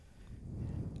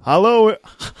Hello.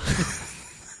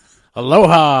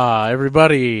 Aloha,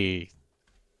 everybody.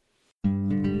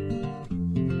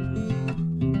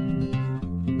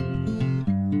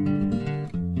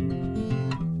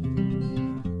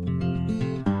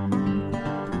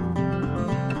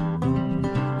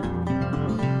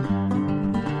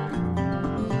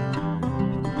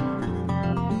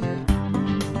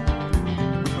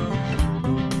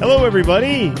 Hello,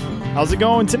 everybody. How's it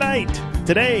going tonight?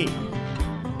 Today?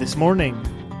 This morning?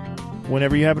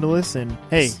 Whenever you happen to listen.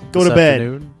 Hey, go to bed.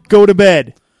 Afternoon. Go to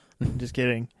bed. Just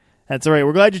kidding. That's all right.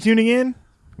 We're glad you're tuning in.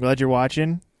 We're glad you're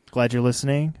watching. Glad you're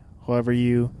listening. However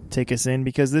you take us in,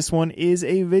 because this one is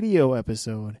a video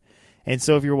episode. And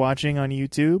so if you're watching on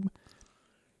YouTube,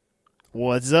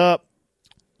 what's up?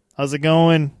 How's it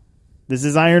going? This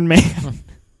is Iron Man.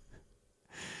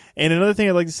 And another thing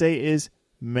I'd like to say is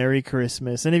Merry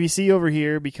Christmas. And if you see over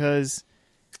here, because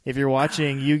if you're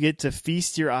watching, you get to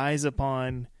feast your eyes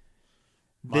upon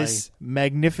this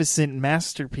magnificent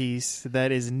masterpiece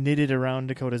that is knitted around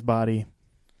Dakota's body.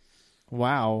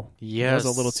 Wow. Yes. That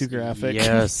was a little too graphic.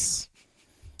 Yes.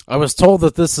 I was told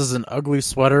that this is an ugly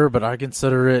sweater, but I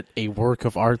consider it a work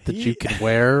of art that you can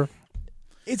wear.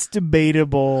 It's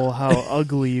debatable how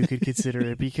ugly you could consider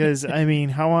it, because, I mean,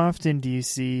 how often do you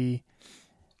see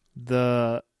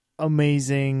the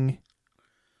amazing,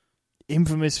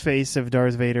 infamous face of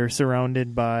Darth Vader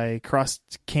surrounded by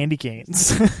crossed candy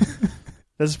canes?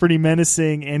 That's pretty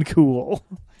menacing and cool.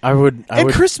 I would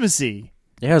Christmassy.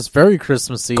 Yeah, it's very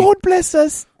Christmassy. God bless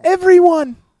us,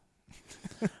 everyone.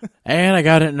 And I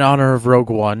got it in honor of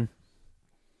Rogue One.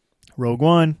 Rogue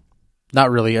One. Not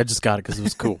really. I just got it because it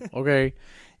was cool. Okay.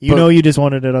 You know you just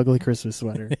wanted an ugly Christmas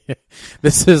sweater.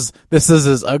 This is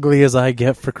as ugly as I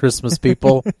get for Christmas,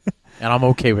 people. And I'm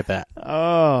okay with that.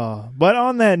 Oh, but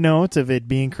on that note of it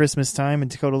being Christmas time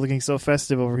and Dakota looking so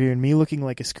festive over here and me looking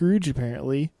like a Scrooge,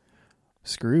 apparently.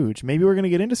 Scrooge. Maybe we're going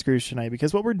to get into Scrooge tonight,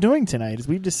 because what we're doing tonight is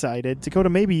we've decided, Dakota,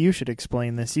 maybe you should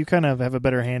explain this. You kind of have a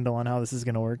better handle on how this is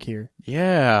going to work here.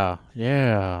 Yeah.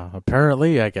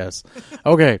 Apparently, I guess.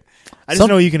 Okay. I just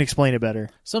know you can explain it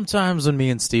better. Sometimes when me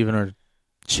and Steven are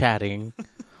chatting,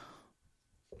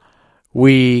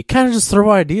 we kind of just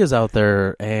throw ideas out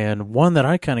there, and one that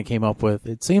I kind of came up with,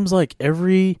 it seems like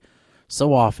every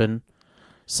so often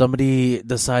somebody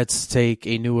decides to take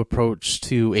a new approach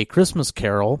to a Christmas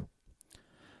Carol,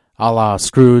 a la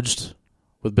Scrooged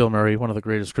with Bill Murray, one of the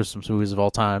greatest Christmas movies of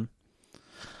all time.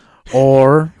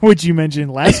 Or which you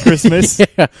mentioned last Christmas.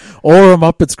 Yeah, or A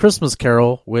Muppets Christmas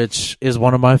Carol, which is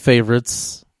one of my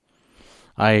favorites.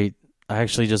 I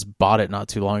actually just bought it not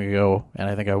too long ago, and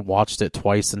I think I watched it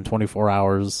twice in 24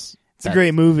 hours. It's a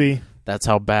great movie. That's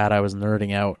how bad I was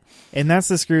nerding out. And that's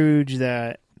the Scrooge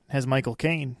that has Michael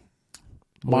Caine.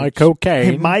 Michael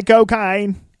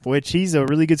Caine. Which he's a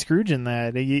really good Scrooge in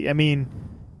that. I mean,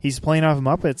 he's playing off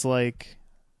Muppets like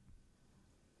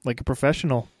a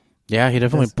professional. Yeah, he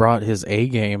definitely brought his A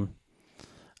game.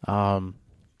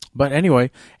 But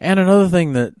anyway, and another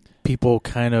thing that people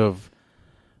kind of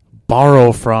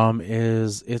borrow from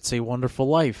is It's a Wonderful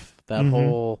Life. That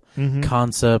whole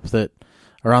concept that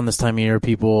around this time of year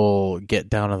people get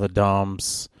down in the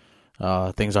dumps,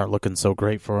 things aren't looking so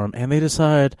great for them, and they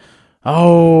decide,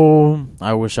 oh,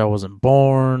 I wish I wasn't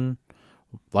born,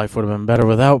 life would have been better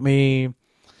without me,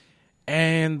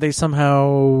 and they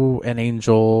somehow, an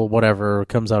angel, whatever,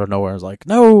 comes out of nowhere and is like,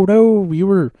 no,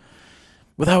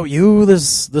 without you,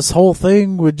 this whole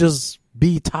thing would just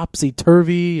be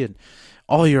topsy-turvy, and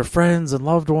all your friends and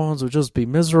loved ones would just be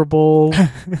miserable.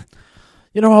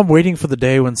 I'm waiting for the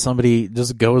day when somebody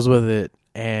just goes with it,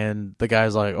 and the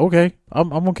guy's like, okay,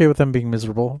 I'm okay with them being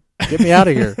miserable. Get me out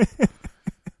of here.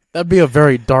 That'd be a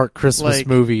very dark Christmas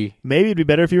movie. Maybe it'd be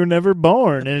better if you were never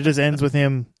born, and it just ends with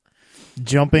him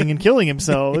jumping and killing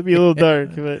himself. It'd be a little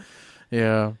dark, but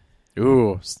yeah.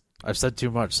 Ooh, I've said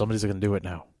too much. Somebody's going to do it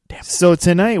now. Damn it. So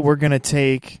tonight we're going to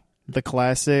take the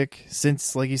classic,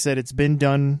 since, like you said, it's been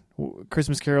done.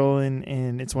 Christmas Carol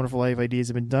and It's a Wonderful Life ideas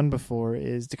have been done before.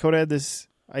 Is Dakota had this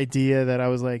idea that I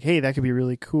was like, hey, that could be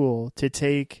really cool to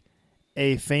take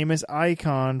a famous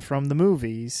icon from the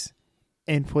movies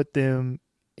and put them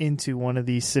into one of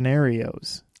these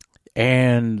scenarios.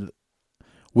 And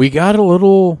we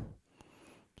took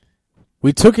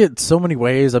it so many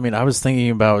ways. I mean, I was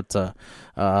thinking about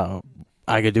I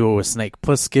could do it with Snake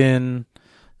Plissken.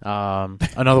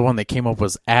 Another one that came up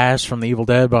was Ash from The Evil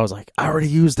Dead, but I was like, I already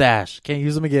used Ash. Can't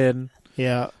use him again.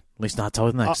 Yeah. At least not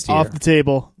till next year. Off the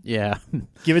table. Yeah.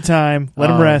 Give it time.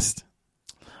 Let him rest.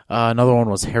 Another one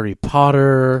was Harry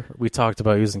Potter. We talked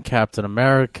about using Captain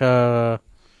America.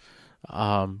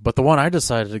 But the one I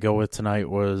decided to go with tonight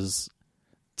was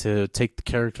to take the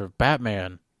character of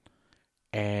Batman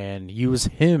and use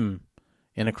him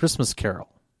in A Christmas Carol.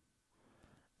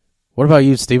 What about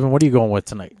you, Steven? What are you going with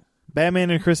tonight? Batman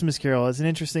and Christmas Carol is an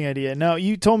interesting idea. Now,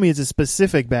 you told me it's a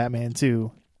specific Batman,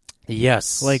 too.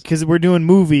 Yes. Like, because we're doing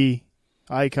movie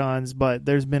icons, but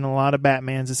there's been a lot of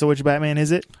Batmans. So which Batman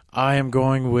is it? I am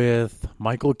going with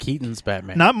Michael Keaton's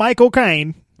Batman. Not Michael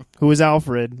Caine, who was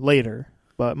Alfred later,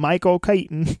 but Michael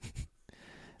Keaton.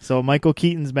 So Michael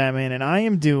Keaton's Batman, and I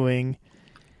am doing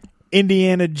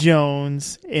Indiana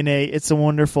Jones in a It's a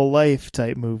Wonderful Life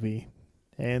type movie.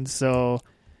 And so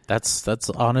that's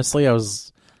honestly, I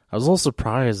was a little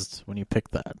surprised when you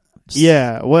picked that.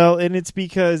 Yeah, well, and it's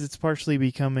because it's partially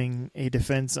becoming a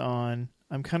defense on,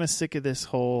 I'm kind of sick of this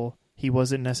whole he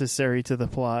wasn't necessary to the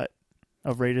plot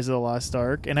of Raiders of the Lost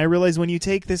Ark. And I realize when you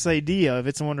take this idea of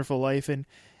It's a Wonderful Life, and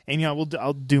you know,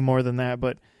 I'll do more than that,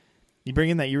 but you bring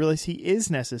in that, you realize he is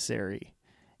necessary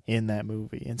in that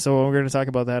movie. And so we're going to talk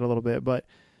about that a little bit. But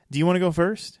do you want to go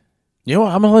first? You know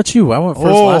what? I'm going to let you. I went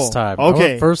first last time. Okay. I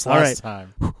went first last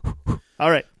time. All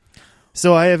right.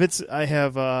 So I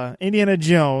have Indiana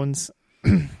Jones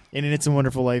in an It's a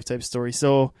Wonderful Life type story.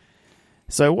 So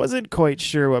I wasn't quite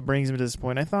sure what brings me to this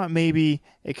point. I thought maybe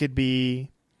it could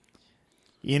be,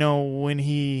 you know, when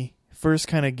he first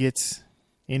kind of gets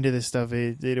into this stuff,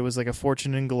 it was like a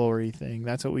fortune and glory thing.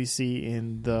 That's what we see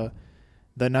in the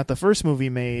not the first movie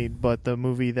made, but the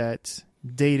movie that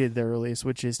dated the earliest,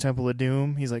 which is Temple of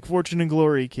Doom. He's like, fortune and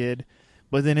glory, kid.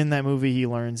 But then in that movie, he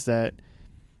learns that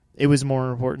it was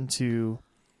more important to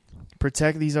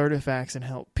protect these artifacts and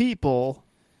help people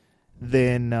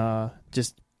than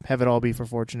just have it all be for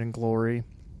fortune and glory.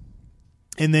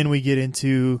 And then we get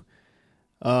into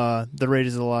the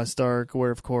Raiders of the Lost Ark,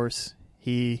 where, of course,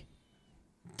 he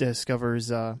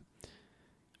discovers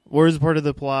where's part of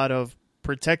the plot of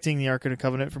protecting the Ark of the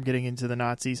Covenant from getting into the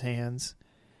Nazis' hands.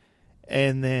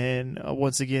 And then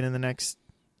once again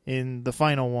in the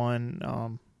final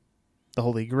one, the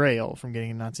Holy Grail from getting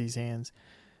in Nazis' hands.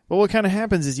 But what kind of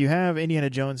happens is you have Indiana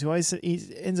Jones, who he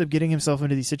ends up getting himself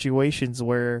into these situations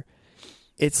where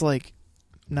it's like,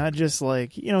 not just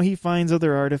like, you know, he finds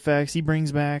other artifacts. He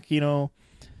brings back, you know,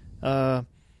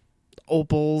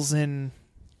 opals and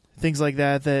things like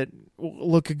that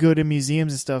look good in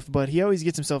museums and stuff. But he always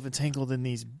gets himself entangled in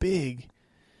these big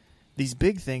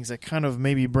things that kind of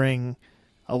maybe bring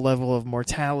a level of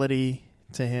mortality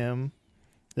to him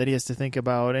that he has to think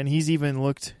about. And he's even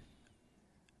looked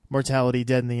mortality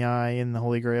dead in the eye in the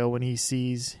Holy Grail when he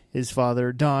sees his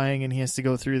father dying and he has to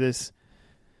go through this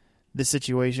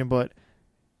situation. But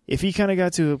if he kind of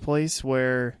got to a place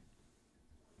where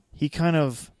he kind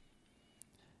of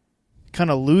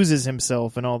loses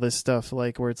himself and all this stuff,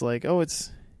 like where it's like, oh,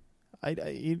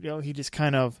 he just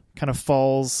kind of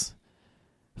falls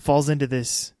into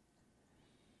this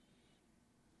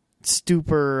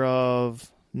stupor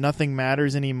of nothing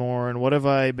matters anymore, and what have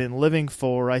I been living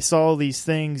for? I saw all these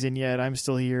things, and yet I'm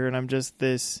still here, and I'm just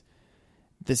this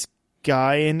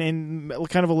guy, and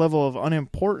kind of a level of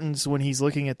unimportance when he's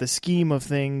looking at the scheme of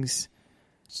things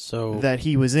that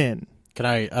he was in.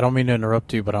 I don't mean to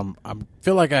interrupt you, but I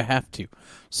feel like I have to.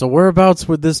 So whereabouts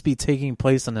would this be taking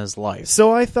place in his life?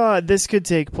 So I thought this could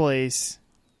take place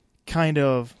kind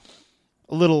of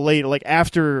a little later, like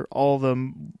after all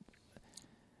the...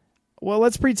 Well,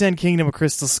 let's pretend Kingdom of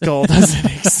Crystal Skull doesn't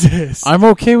exist. I'm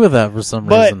okay with that for some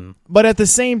reason. But at the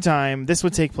same time, this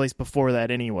would take place before that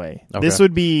anyway. Okay. This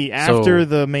would be after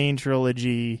the main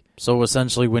trilogy. So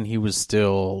essentially when he was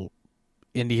still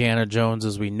Indiana Jones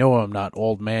as we know him, not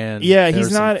old man. Yeah,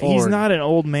 he's not an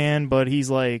old man, but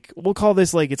he's like, we'll call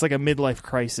this like, it's like a midlife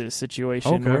crisis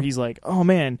situation where he's like, oh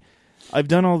man, I've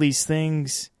done all these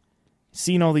things,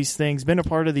 seen all these things, been a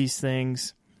part of these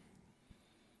things,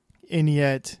 and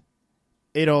yet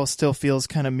it all still feels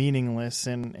kind of meaningless,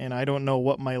 and I don't know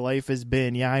what my life has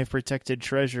been. Yeah, I've protected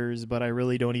treasures, but I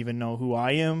really don't even know who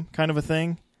I am, kind of a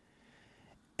thing.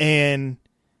 And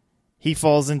he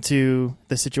falls into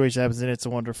the situation that happens in It's a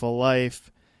Wonderful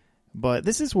Life. But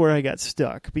this is where I got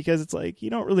stuck, because it's like, you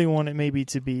don't really want it maybe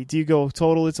to be, do you go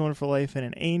total It's a Wonderful Life and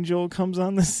an angel comes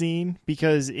on the scene?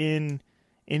 Because in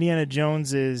Indiana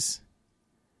Jones's,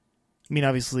 I mean,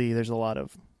 obviously there's a lot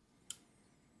of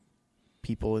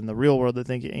people in the real world that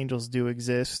think angels do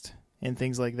exist and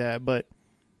things like that, but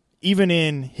even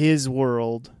in his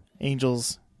world,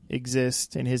 angels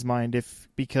exist in his mind,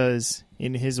 because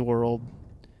in his world,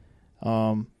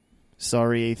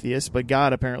 sorry atheist, but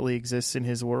God apparently exists in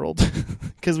his world,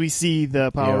 because we see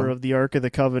the power of the Ark of the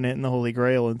Covenant and the Holy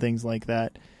Grail and things like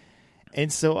that.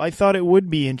 And so I thought it would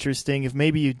be interesting if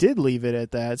maybe you did leave it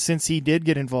at that, since he did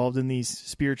get involved in these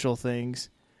spiritual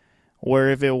things, where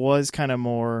if it was kind of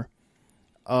more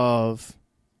of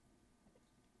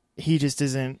he just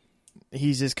isn't.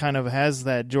 He just kind of has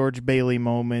that George Bailey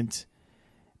moment,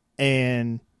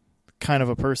 and kind of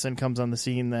a person comes on the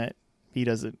scene that he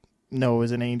doesn't know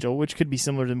is an angel, which could be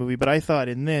similar to the movie. But I thought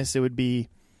in this it would be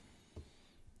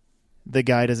the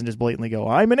guy doesn't just blatantly go,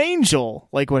 "I'm an angel,"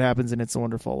 like what happens in It's a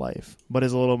Wonderful Life, but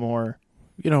is a little more.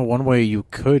 One way you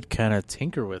could kind of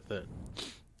tinker with it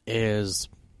is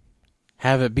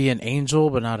have it be an angel,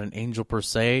 but not an angel per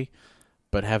se,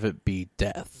 but have it be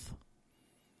death.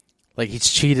 Like he's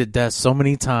cheated death so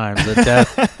many times that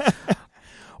death.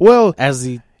 Well, as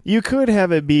you could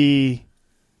have it be,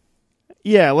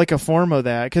 like a form of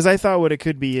that. Because I thought what it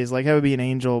could be is like have it be an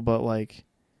angel, but like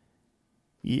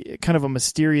kind of a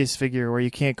mysterious figure where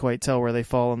you can't quite tell where they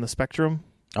fall on the spectrum.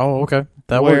 Oh, okay.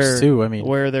 That works too. I mean,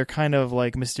 where they're kind of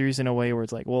like mysterious in a way where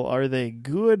it's like, well, are they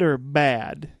good or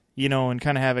bad? And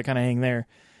kind of have it kind of hang there.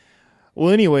 Well,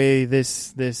 anyway,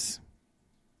 this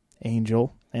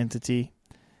angel entity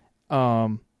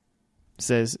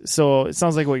says, so it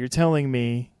sounds like what you're telling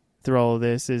me through all of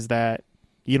this is that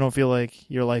you don't feel like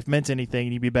your life meant anything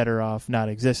and you'd be better off not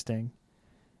existing.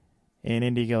 And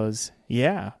Indy goes,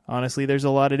 yeah, honestly, there's a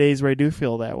lot of days where I do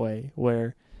feel that way,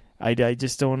 where I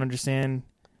just don't understand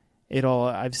it all.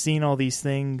 I've seen all these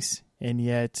things, and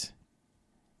yet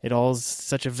it all's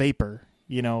such a vapor,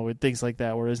 with things like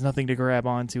that, where there's nothing to grab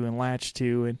onto and latch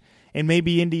to. And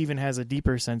maybe Indy even has a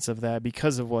deeper sense of that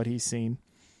because of what he's seen.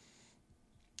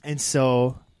 And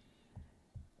so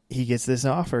he gets this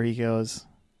offer. He goes,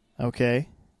 okay,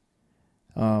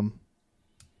 I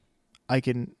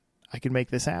can make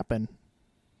this happen.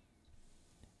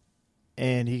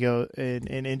 And he goes, and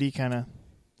Indy kind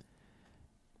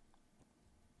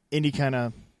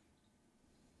of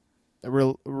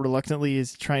reluctantly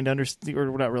is trying to understand,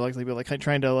 or not reluctantly, but like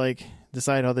trying to like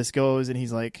decide how this goes. And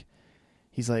he's like,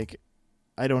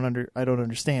 I don't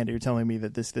understand. You're telling me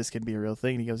that this can be a real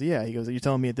thing. And he goes, yeah. He goes, you're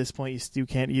telling me at this point you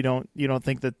don't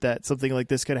think that something like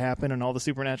this could happen and all the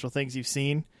supernatural things you've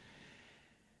seen.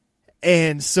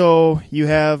 And so you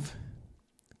have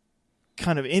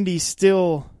kind of Indy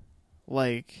still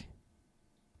like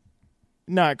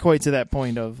not quite to that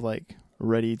point of like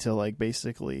ready to like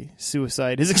basically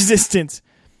suicide his existence.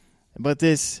 But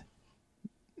this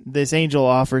angel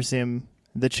offers him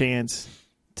the chance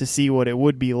to see what it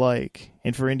would be like,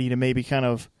 and for Indy to maybe kind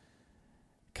of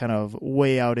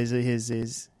weigh out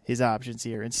his options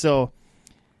here. And so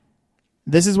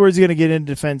this is where he's going to get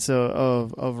into defense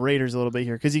of Raiders a little bit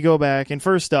here, because you go back, and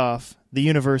first off, the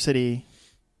university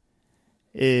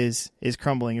is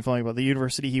crumbling and falling apart. The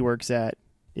university he works at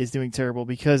is doing terrible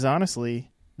because,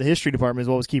 honestly, the history department is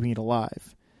what was keeping it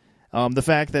alive. The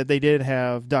fact that they did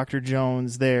have Dr.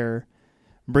 Jones there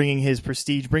bringing his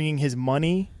prestige, bringing his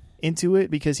money into it,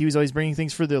 because he was always bringing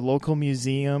things for the local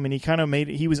museum, and he kind of made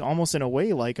it, he was almost in a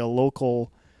way like a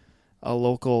local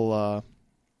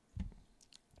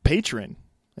patron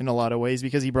in a lot of ways,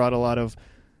 because he brought a lot of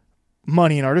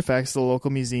money and artifacts to the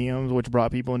local museums, which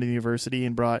brought people into the university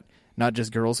and brought not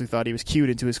just girls who thought he was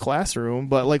cute into his classroom,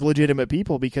 but like legitimate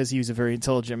people, because he was a very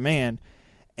intelligent man.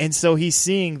 And so he's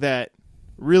seeing that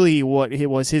really what it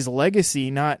was his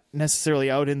legacy, not necessarily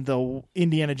out in the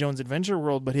Indiana Jones adventure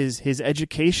world, but his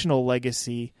educational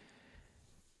legacy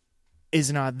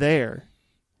is not there.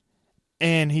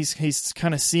 And he's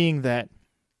kind of seeing that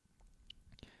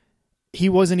he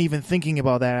wasn't even thinking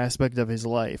about that aspect of his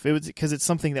life. It was because it's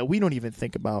something that we don't even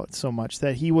think about so much,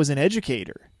 that he was an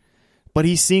educator. But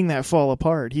he's seeing that fall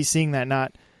apart. He's seeing that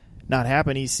not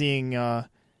happen. He's seeing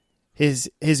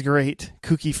his great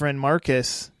kooky friend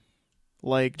Marcus,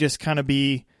 like, just kind of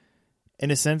be, in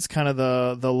a sense, kind of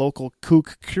the local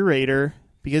kook curator,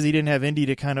 because he didn't have Indy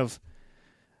to kind of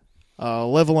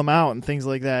level him out and things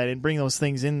like that, and bring those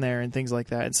things in there and things like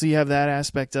that. And so you have that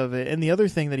aspect of it. And the other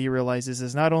thing that he realizes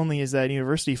is not only is that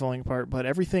university falling apart, but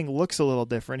everything looks a little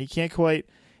different. He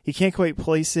can't quite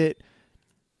place it,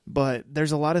 but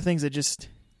there's a lot of things that just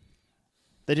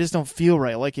don't feel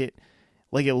right. Like it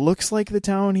looks like the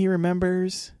town he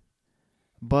remembers,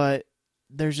 but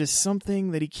there's just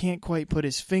something that he can't quite put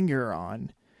his finger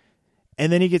on.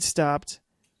 And then he gets stopped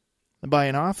by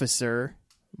an officer,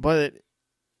 but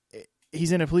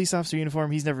he's in a police officer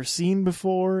uniform he's never seen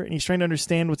before, and he's trying to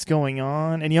understand what's going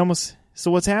on. And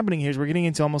so what's happening here is we're getting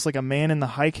into almost like a Man in the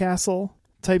High Castle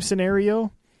type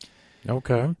scenario.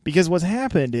 Okay. Because what's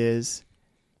happened is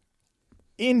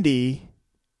Indy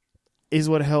is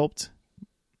what helped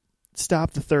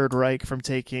stop the Third Reich from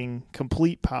taking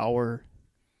complete power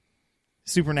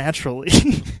supernaturally.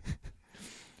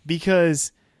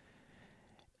 Because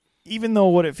even though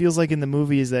what it feels like in the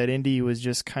movie is that Indy was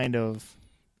just kind of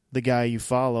the guy you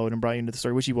followed and brought you into the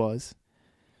story, which he was,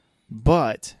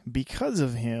 But because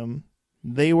of him,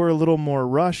 they were a little more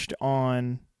rushed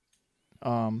on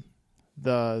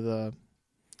the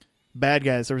bad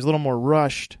guys. There was a little more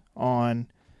rushed on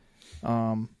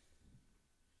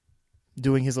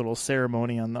doing his little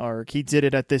ceremony on the Ark. He did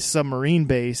it at this submarine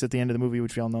base at the end of the movie,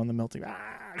 which we all know in the melting,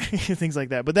 things like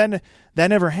that. But then that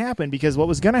never happened, because what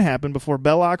was going to happen before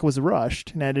Belloc was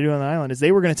rushed and had to do it on the island is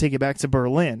they were going to take it back to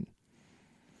Berlin.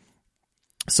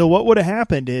 So what would have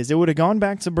happened is it would have gone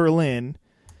back to Berlin.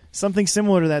 Something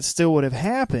similar to that still would have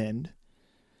happened.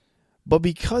 But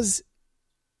because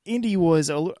Indy was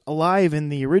alive in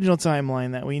the original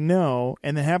timeline that we know,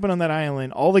 and it happened on that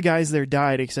island, all the guys there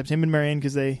died except him and Marion,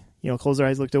 because they, closed their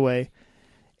eyes, looked away.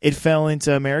 It fell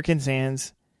into Americans'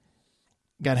 hands,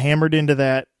 got hammered into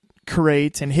that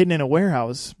crate, and hidden in a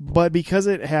warehouse. But because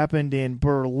it happened in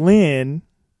Berlin,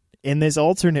 in this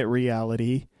alternate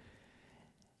reality,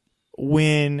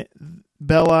 when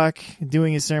Belloc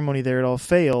doing his ceremony there, it all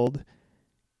failed,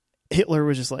 Hitler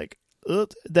was just like,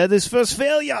 that is first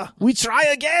failure. We try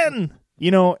again.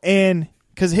 And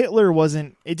because Hitler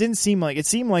wasn't, it seemed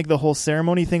like the whole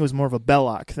ceremony thing was more of a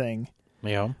Belloc thing.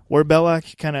 Yeah. Where Belloc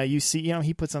kind of,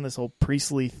 he puts on this whole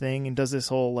priestly thing and does this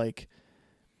whole like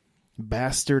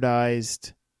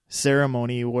bastardized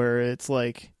ceremony where it's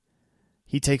like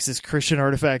he takes this Christian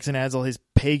artifacts and adds all his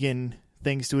pagan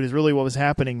things to it, is really what was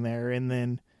happening there. And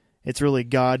then it's really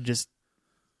God just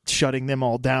shutting them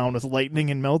all down with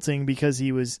lightning and melting, because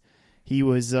he was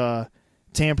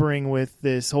tampering with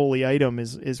this holy item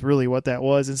is really what that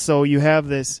was. And so you have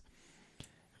this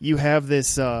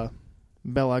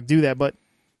Belloc do that,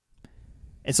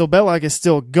 and so Belloc is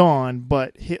still gone,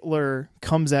 but Hitler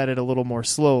comes at it a little more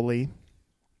slowly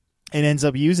and ends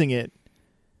up using it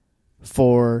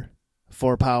for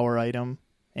power item.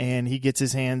 And he gets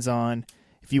his hands on,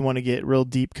 if you want to get real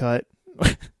deep cut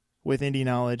with Indy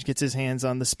knowledge, gets his hands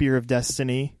on the Spear of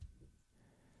Destiny,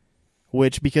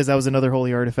 which, because that was another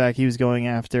holy artifact he was going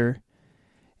after.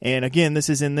 And again, this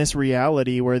is in this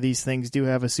reality where these things do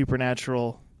have a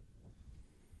supernatural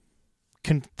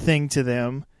thing to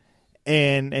them.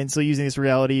 And so using this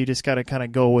reality, you just got to kind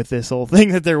of go with this whole thing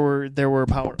that there were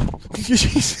power.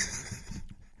 It's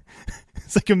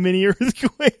like a mini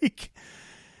earthquake.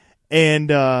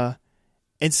 And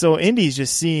so Indy's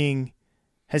just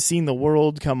has seen the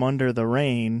world come under the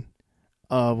reign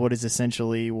of what is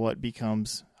essentially what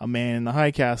becomes a man in the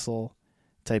high castle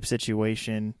type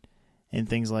situation and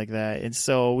things like that. And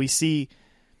so we see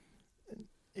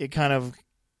it kind of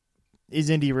is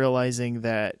Indy realizing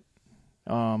that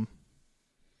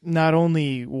not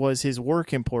only was his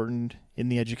work important in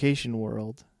the education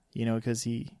world, because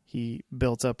he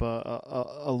built up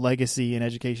a legacy in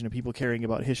education of people caring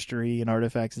about history and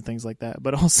artifacts and things like that,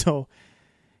 but also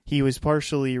he was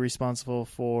partially responsible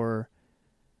for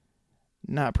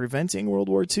not preventing World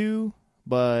War II,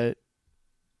 but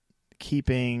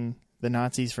keeping the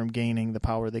Nazis from gaining the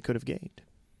power they could have gained.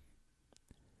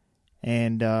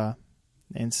 And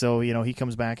so, he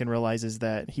comes back and realizes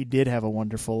that he did have a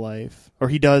wonderful life, or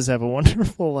he does have a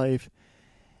wonderful life,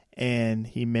 and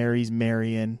he marries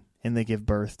Marion, and they give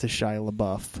birth to Shia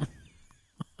LaBeouf.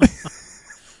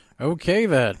 Okay,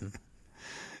 then.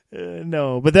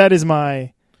 No, but that is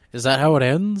my... Is that how it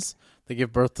ends? They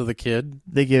give birth to the kid?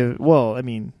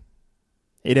 It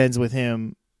ends with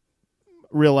him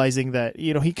realizing that,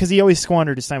 because he always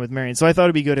squandered his time with Marion. So I thought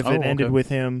it'd be good if it ended with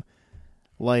him,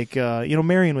 like,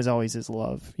 Marion was always his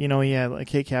love. He had, like,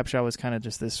 Kate Capshaw was kind of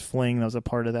just this fling that was a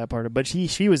part of that part of, but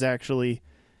she was actually,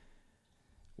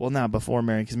 well, not before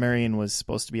Marion, because Marion was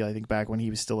supposed to be, I think, back when he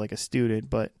was still, like, a student,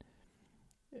 but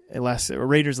Raiders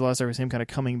of the Lost Ark was him kind of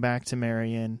coming back to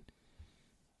Marion.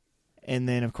 And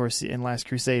then, of course, in Last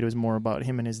Crusade, it was more about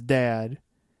him and his dad.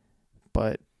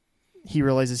 But he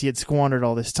realizes he had squandered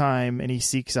all this time, and he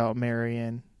seeks out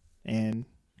Marion and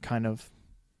kind of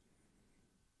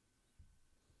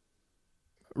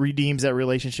redeems that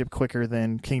relationship quicker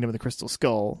than Kingdom of the Crystal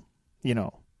Skull,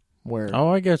 where... Oh,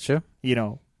 I get you.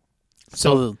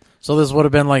 So this would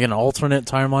have been like an alternate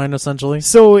timeline, essentially?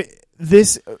 So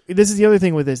this is the other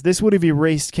thing with this. This would have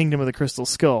erased Kingdom of the Crystal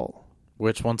Skull.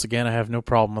 Which, once again, I have no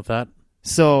problem with that.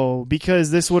 So,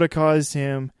 because this would have caused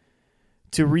him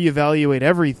to reevaluate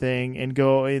everything and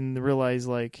go and realize,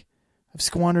 like, I've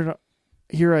squandered...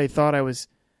 Here I thought I was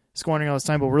squandering all this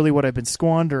time, but really what I've been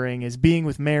squandering is being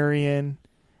with Marion,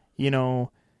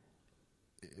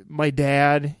 my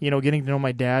dad, getting to know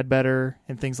my dad better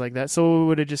and things like that. So it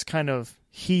would have just kind of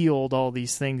healed all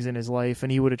these things in his life,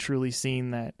 and he would have truly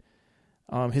seen that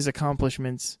his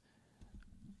accomplishments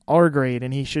are great,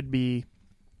 and he should be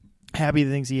happy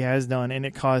the things he has done, and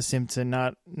it caused him to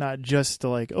not just to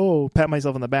like, oh, pat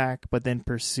myself on the back, but then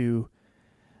pursue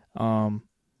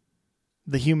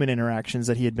the human interactions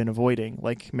that he had been avoiding,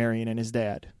 like Marion and his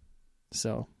dad.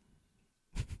 So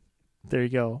there you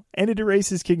go. And it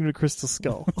erases Kingdom of Crystal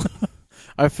Skull.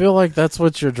 I feel like that's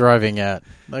what you're driving at.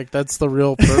 Like that's the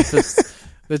real purpose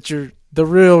the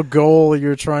real goal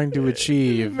you're trying to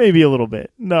achieve. Maybe a little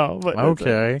bit. No, but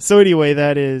okay. So anyway,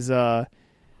 that is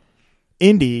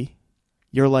Indy,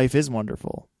 Your Life is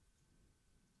Wonderful.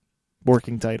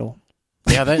 Working title.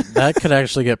 Yeah, that could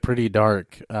actually get pretty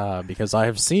dark because I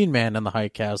have seen Man in the High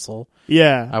Castle.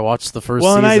 Yeah. I watched the first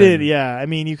season. And I did, yeah. I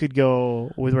mean, you could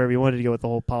go with wherever you wanted to go with the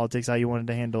whole politics, how you wanted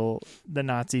to handle the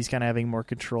Nazis kind of having more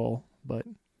control, but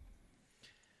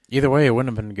either way, it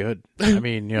wouldn't have been good. I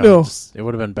mean, No. It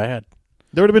would have been bad.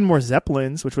 There would have been more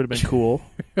Zeppelins, which would have been cool.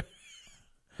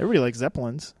 Everybody likes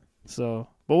Zeppelins. So,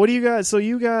 but what do you got? So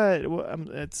you got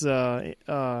it's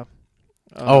oh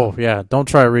yeah, don't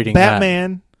try reading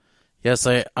Batman. That. Yes,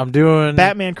 I'm doing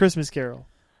Batman Christmas Carol.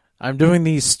 I'm doing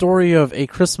the story of A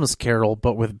Christmas Carol,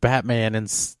 but with Batman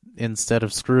instead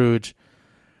of Scrooge.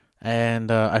 And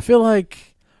I feel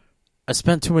like I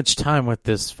spent too much time with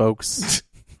this, folks.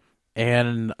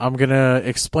 And I'm going to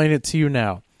explain it to you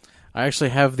now. I actually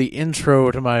have the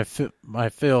intro to my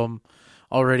film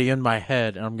already in my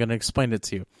head, and I'm going to explain it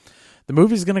to you. The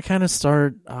movie's going to kind of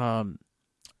start,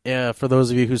 for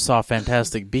those of you who saw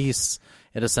Fantastic Beasts,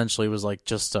 it essentially was like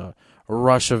just a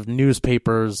rush of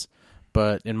newspapers,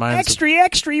 but in mine...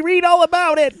 Extra, read all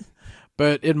about it!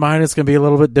 But in mine, it's going to be a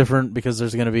little bit different because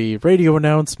there's going to be radio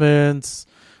announcements,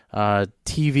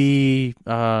 TV,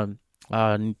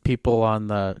 people on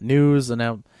the news,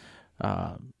 and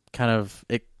kind of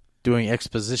doing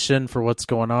exposition for what's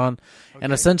going on. Okay.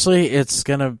 And essentially,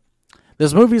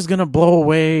 this movie's going to blow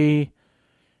away...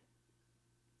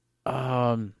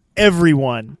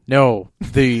 everyone. No,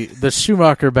 the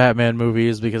Schumacher Batman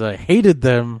movies, because I hated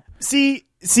them. See,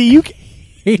 you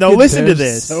no, listen to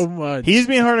this. So much. He's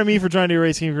being hard on me for trying to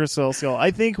erase King of Crystal Skull.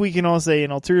 I think we can all say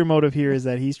an ulterior motive here is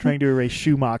that he's trying to erase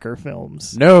Schumacher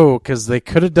films. No, because they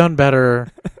could have done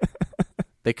better.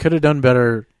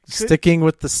 Sticking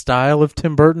with the style of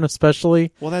Tim Burton,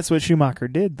 especially. Well, that's what Schumacher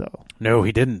did, though. No,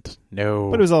 he didn't. No.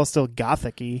 But it was all still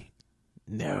gothic-y.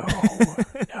 No.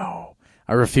 No.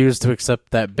 I refuse to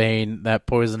accept that Bane, that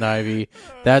Poison Ivy,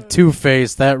 that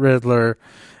Two-Face, that Riddler.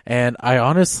 And I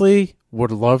honestly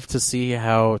would love to see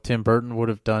how Tim Burton would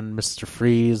have done Mr.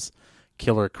 Freeze,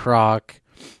 Killer Croc.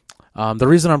 The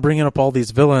reason I'm bringing up all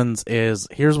these villains is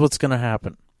here's what's going to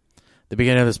happen. The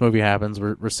beginning of this movie happens.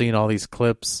 We're seeing all these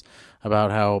clips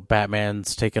about how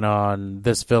Batman's taken on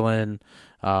this villain.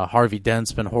 Harvey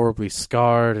Dent's been horribly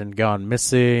scarred and gone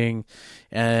missing.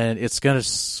 And it's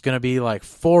gonna be like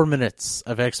 4 minutes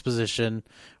of exposition.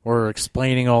 We're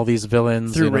explaining all these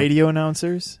villains. Through radio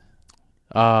announcers?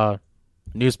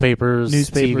 Newspapers,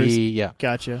 TV, yeah.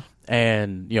 Gotcha.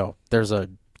 And, there's a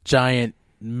giant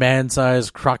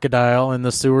man-sized crocodile in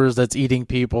the sewers that's eating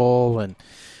people, and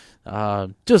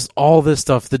just all this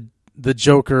stuff. The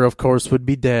Joker, of course, would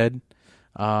be dead.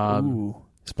 Ooh,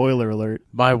 spoiler alert.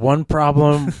 My one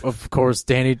problem, of course,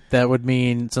 Danny, that would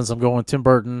mean, since I'm going Tim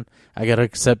Burton, I got to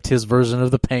accept his version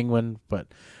of the Penguin,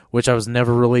 which I was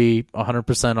never really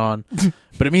 100% on.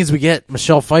 But it means we get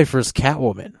Michelle Pfeiffer's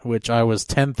Catwoman, which I was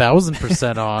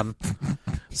 10,000% on.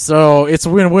 So it's a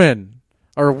win-win.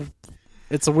 Or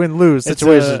it's a win-lose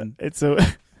situation.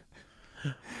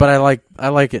 But I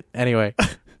like it. Anyway,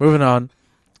 moving on.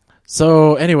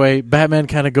 So anyway, Batman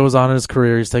kind of goes on in his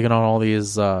career. He's taking on all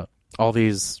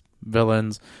these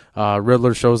villains.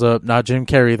 Riddler shows up. Not Jim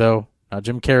Carrey, though. Not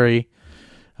Jim Carrey.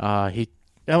 Right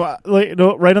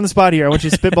on the spot here. I want you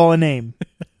to spitball a name.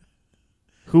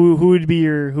 Who would be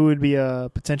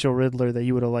a potential Riddler that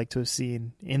you would have liked to have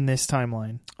seen in this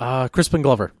timeline? Crispin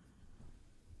Glover.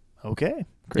 Okay,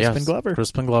 Crispin Glover.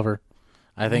 Crispin Glover.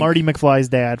 I think Marty McFly's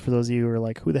dad. For those of you who are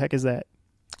like, who the heck is that?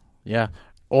 Yeah.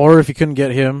 Or if you couldn't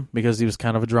get him because he was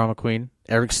kind of a drama queen,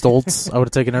 Eric Stoltz. I would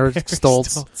have taken Eric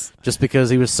Stoltz just because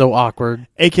he was so awkward.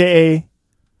 AKA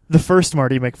the first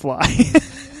Marty McFly.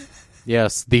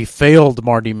 Yes, the failed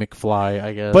Marty McFly,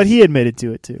 I guess. But he admitted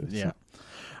to it, too. So. Yeah.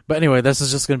 But anyway, this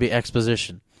is just going to be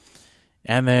exposition.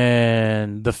 And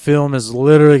then the film is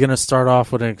literally going to start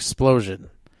off with an explosion.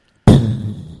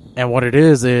 And what it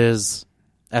is,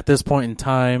 at this point in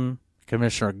time,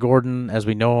 Commissioner Gordon, as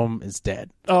we know him, is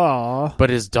dead. Aww. But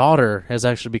his daughter has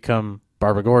actually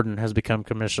Barbara Gordon has become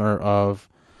commissioner of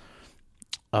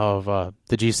the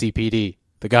GCPD,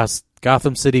 the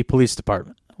Gotham City Police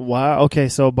Department. Wow. Okay,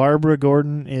 so Barbara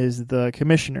Gordon is the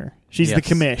commissioner. She's the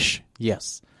commish.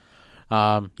 Yes.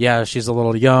 Yeah, she's a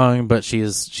little young, but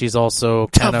she's also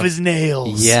kind Tough of, as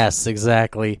nails. yes,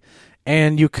 exactly.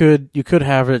 And you could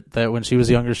have it that when she was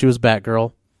younger, she was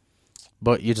Batgirl,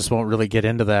 but you just won't really get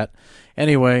into that.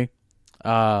 Anyway,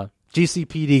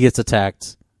 GCPD gets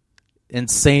attacked.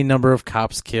 Insane number of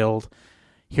cops killed.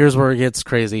 Here's where it gets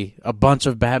crazy. A bunch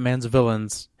of Batman's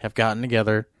villains have gotten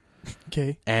together.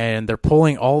 Okay. And they're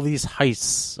pulling all these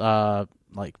heists,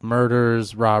 like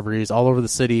murders, robberies, all over the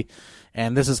city.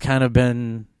 And this has kind of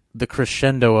been the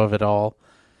crescendo of it all.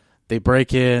 They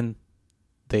break in.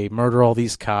 They murder all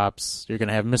these cops. You're going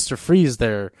to have Mr. Freeze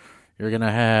there. You're going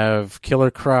to have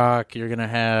Killer Croc. You're going to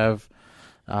have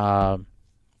not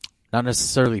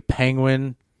necessarily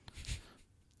Penguin.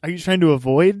 Are you trying to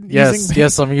avoid Yes,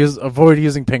 using avoid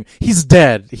using Penguin. He's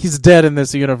dead. He's dead in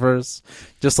this universe.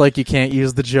 Just like you can't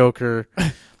use the Joker.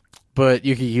 But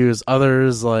you can use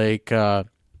others like I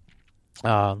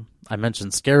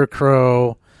mentioned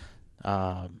Scarecrow.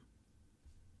 Good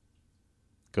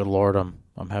Lord, I'm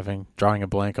drawing a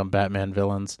blank on Batman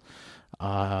villains.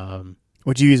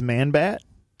 Would you use Man-Bat?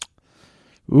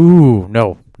 Ooh,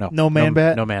 no. No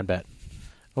Man-Bat? No Man-Bat.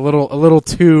 A little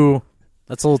too.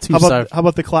 That's a little too. How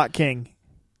about the Clock King?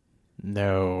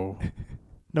 No.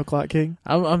 No Clock King.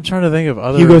 I'm trying to think of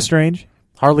other. Hugo Strange.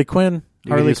 Harley Quinn.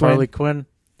 Harley Quinn.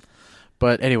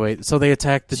 But anyway, so they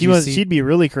attacked the She'd be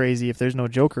really crazy if there's no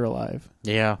Joker alive.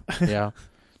 Yeah.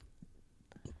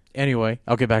 Anyway,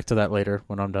 I'll get back to that later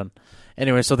when I'm done.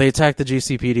 Anyway, so they attacked the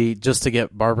GCPD just to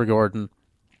get Barbara Gordon.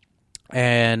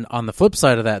 And on the flip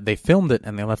side of that, they filmed it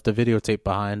and they left a videotape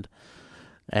behind.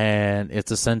 And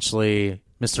it's essentially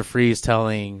Mr. Freeze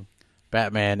telling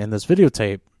Batman in this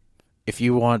videotape, if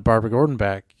you want Barbara Gordon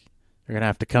back, you're going to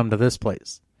have to come to this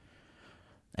place.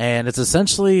 And it's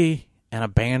essentially an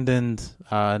abandoned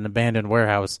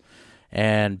warehouse.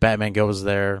 And Batman goes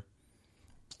there.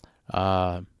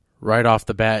 Right off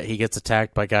the bat, he gets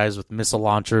attacked by guys with missile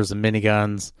launchers and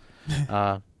miniguns.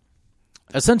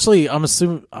 Essentially, I'm just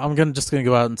gonna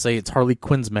go out and say it's Harley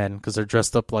Quinn's men because they're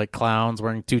dressed up like clowns,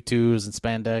 wearing tutus and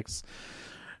spandex.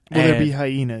 Will there be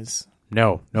hyenas?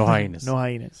 No hyenas. No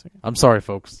hyenas. I'm sorry,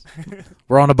 folks.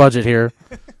 We're on a budget here.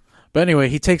 But anyway,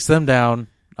 he takes them down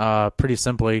pretty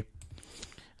simply.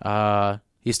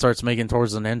 He starts making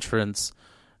towards an entrance.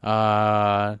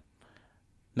 Next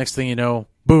thing you know,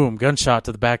 boom, gunshot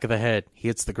to the back of the head. He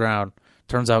hits the ground.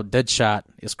 Turns out Deadshot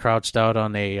is crouched out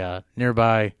on a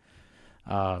nearby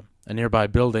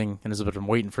building and has been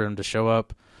waiting for him to show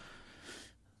up.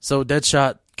 So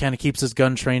Deadshot kind of keeps his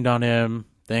gun trained on him,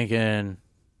 thinking,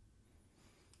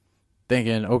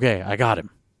 okay, I got him.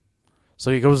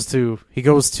 So he goes to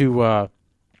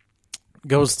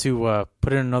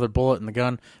put in another bullet in the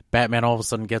gun. Batman all of a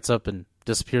sudden gets up and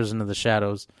disappears into the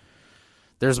shadows.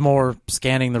 There's more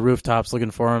scanning the rooftops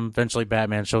looking for him. Eventually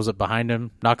Batman shows up behind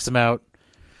him, knocks him out.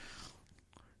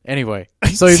 Anyway,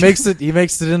 so he makes it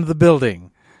into the building.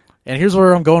 And here's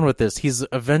where I'm going with this. He's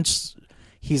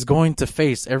going to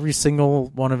face every single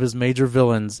one of his major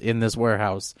villains in this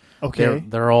warehouse. Okay.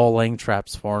 They're all laying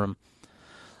traps for him.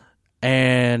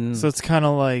 And so it's kind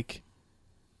of like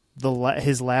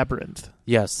his labyrinth.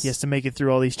 Yes. He has to make it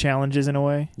through all these challenges in a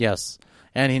way. Yes.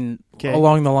 And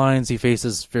along the lines, he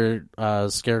faces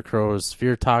Scarecrow's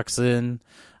fear toxin.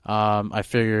 I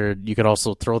figured you could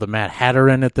also throw the Mad Hatter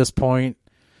in at this point.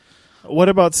 What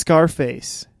about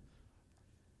Scarface?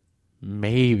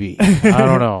 Maybe. I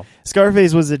don't know.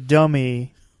 Scarface was a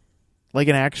dummy, like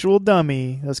an actual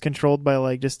dummy that was controlled by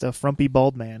like just a frumpy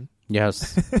bald man.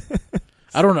 Yes.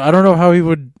 I don't know how he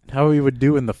would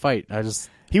do in the fight.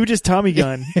 He would just Tommy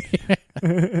gun.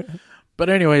 But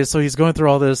anyway, so he's going through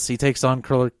all this. He takes on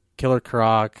Killer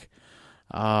Croc,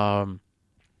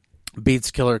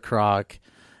 beats Killer Croc,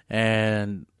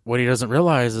 and what he doesn't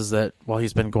realize is that while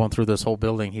he's been going through this whole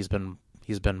building, he's been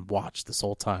watched this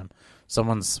whole time.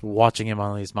 Someone's watching him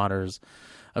on these monitors.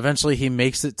 Eventually, he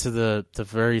makes it to the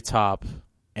very top,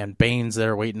 and Bane's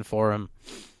there waiting for him.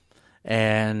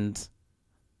 And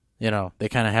they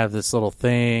kind of have this little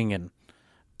thing, and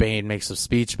Bane makes a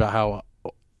speech about how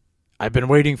I've been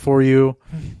waiting for you.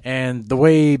 And the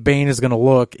way Bane is going to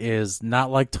look is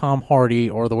not like Tom Hardy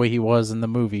or the way he was in the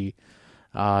movie.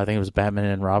 I think it was Batman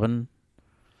and Robin.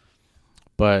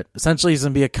 But essentially, he's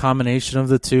going to be a combination of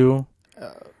the two,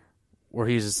 where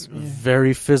he's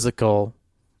very physical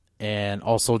and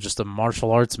also just a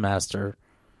martial arts master.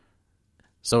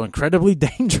 So incredibly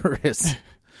dangerous.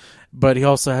 But he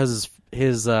also has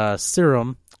his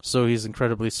serum, so he's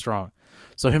incredibly strong.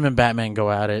 So him and Batman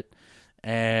go at it.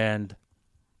 And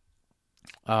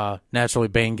naturally,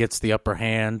 Bane gets the upper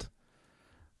hand,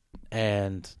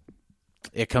 and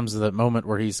it comes to that moment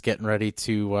where he's getting ready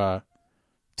to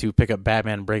to pick up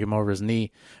Batman and break him over his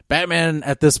knee. Batman,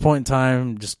 at this point in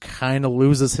time, just kind of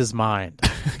loses his mind.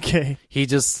 Okay. He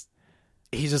just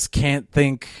can't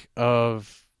think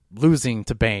of losing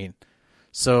to Bane.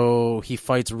 So he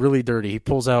fights really dirty. He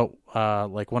pulls out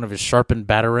like one of his sharpened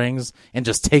batarangs and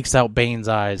just takes out Bane's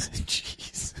eyes.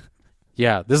 Jeez.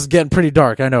 Yeah, this is getting pretty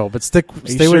dark, I know, but stay Are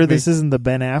you sure with me. this isn't the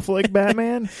Ben Affleck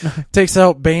Batman? Takes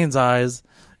out Bane's eyes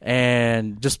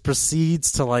and just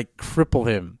proceeds to like cripple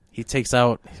him. He takes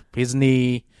out his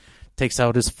knee, takes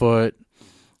out his foot,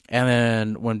 and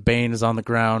then when Bane is on the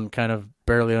ground, kind of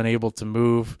barely unable to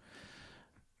move,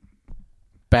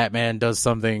 Batman does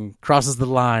something, crosses the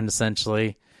line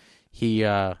essentially. He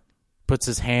puts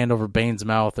his hand over Bane's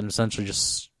mouth and essentially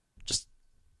just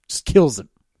kills him.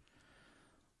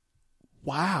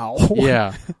 Wow.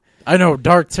 Yeah. I know,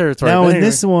 dark territory. Now, but in anyway.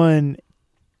 this one,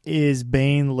 is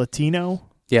Bane Latino?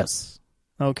 Yes.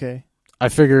 Okay. I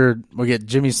figured we'll get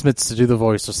Jimmy Smits to do the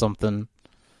voice or something.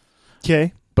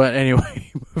 Okay. But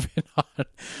anyway, moving on.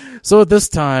 So at this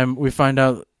time, we find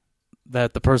out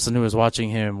that the person who was watching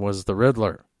him was the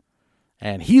Riddler.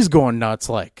 And he's going nuts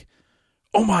like,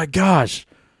 oh my gosh,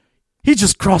 he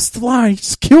just crossed the line. He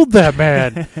just killed that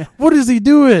man. What is he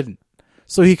doing?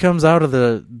 So he comes out of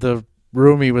the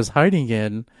room he was hiding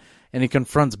in, and he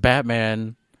confronts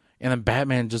Batman, and then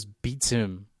Batman just beats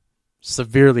him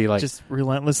severely. Like just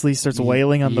relentlessly starts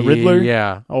wailing on the Riddler?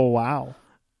 Yeah. Oh, wow.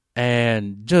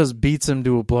 And just beats him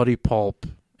to a bloody pulp.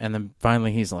 And then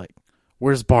finally he's like,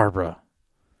 where's Barbara?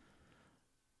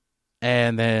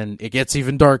 And then it gets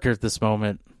even darker at this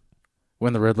moment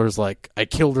when the Riddler's like, I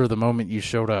killed her the moment you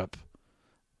showed up.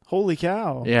 Holy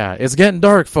cow. Yeah, it's getting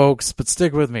dark, folks, but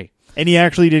stick with me. And he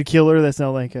actually did kill her? That's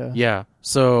not like a... Yeah,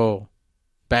 so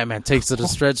Batman takes it a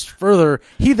stretch further.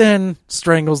 He then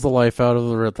strangles the life out of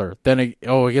the Riddler. Then it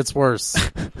gets worse.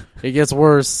 It gets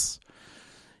worse.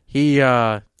 He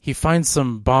finds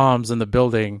some bombs in the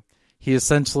building. He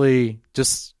essentially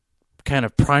just kind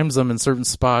of primes them in certain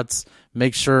spots,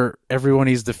 makes sure everyone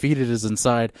he's defeated is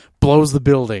inside, blows the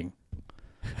building.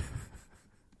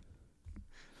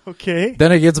 Okay.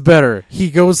 Then it gets better. He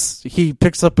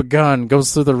picks up a gun,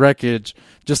 goes through the wreckage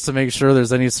just to make sure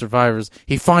there's any survivors.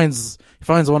 He finds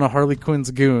one of Harley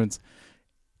Quinn's goons,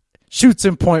 shoots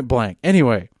him point blank.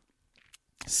 Anyway.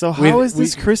 So how is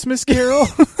this Christmas Carol?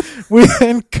 We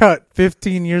then cut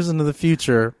 15 years into the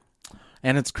future,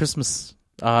 and it's Christmas.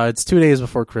 It's 2 days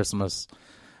before Christmas.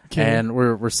 Okay. And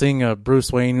we're seeing a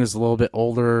Bruce Wayne who's a little bit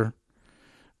older,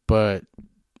 but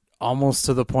almost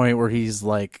to the point where he's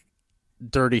like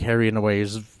Dirty Harry in a way.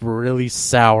 He's really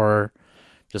sour,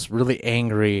 just really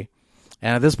angry.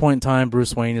 And at this point in time,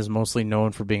 Bruce Wayne is mostly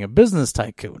known for being a business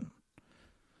tycoon.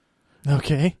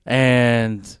 Okay.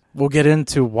 And we'll get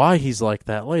into why he's like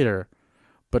that later.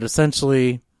 But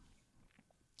essentially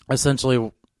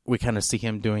we kind of see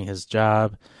him doing his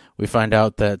job. We find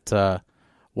out that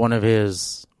one of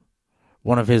his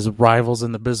rivals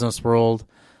in the business world,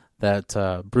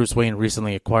 that Bruce Wayne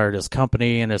recently acquired his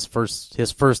company, and his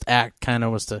first act kind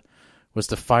of was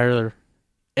to fire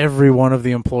every one of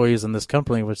the employees in this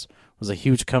company, which was a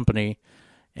huge company.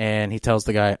 And he tells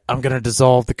the guy, I'm going to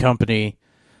dissolve the company,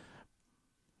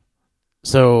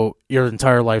 so your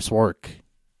entire life's work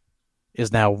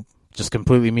is now just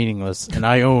completely meaningless, and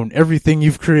I own everything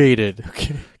you've created.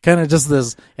 Okay. Kind of just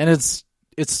this, and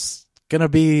it's going to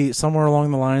be somewhere along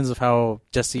the lines of how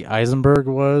Jesse Eisenberg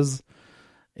was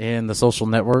in The Social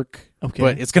Network. Okay.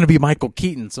 But it's going to be Michael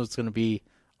Keaton, so it's going to be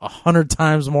 100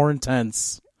 times more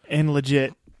intense. And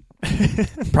legit.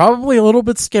 Probably a little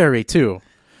bit scary, too.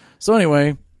 So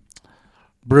anyway,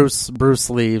 Bruce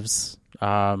leaves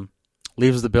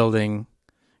the building,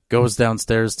 goes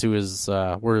downstairs to his,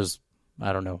 where his,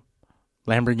 I don't know,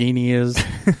 Lamborghini is,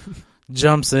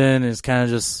 jumps in, and is kind of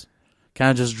just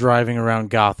driving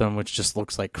around Gotham, which just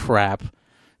looks like crap.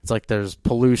 It's like there's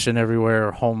pollution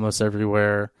everywhere, homeless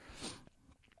everywhere.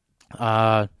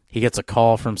 He gets a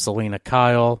call from Selina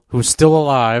Kyle, who's still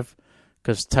alive,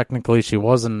 because technically she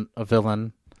wasn't a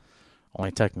villain,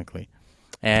 only technically.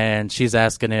 And she's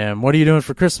asking him, what are you doing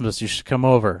for Christmas? You should come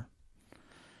over.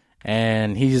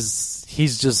 And he's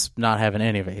just not having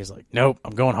any of it. He's like, nope,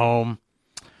 I'm going home.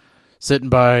 Sitting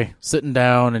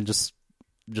down and just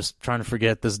trying to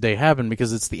forget this day happened,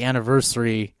 because it's the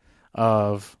anniversary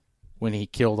of when he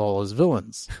killed all his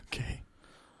villains. Okay.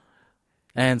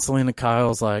 And Selina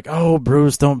Kyle's like, oh,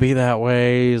 Bruce, don't be that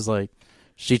way. He's like,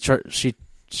 she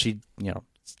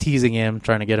teasing him,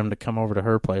 trying to get him to come over to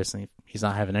her place, and he's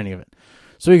not having any of it.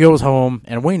 So he goes home,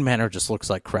 and Wayne Manor just looks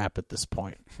like crap at this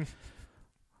point.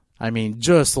 I mean,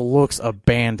 just looks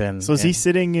abandoned. So is he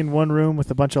sitting in one room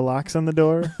with a bunch of locks on the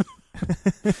door?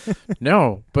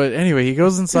 No, but anyway, he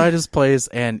goes inside his place,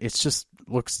 and it just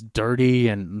looks dirty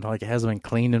and like it hasn't been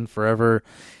cleaned in forever.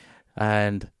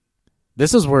 And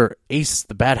this is where Ace,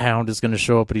 the Bat Hound, is going to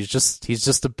show up. But he's just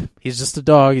a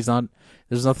dog. He's not.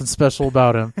 There's nothing special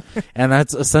about him, and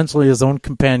that's essentially his own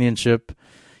companionship.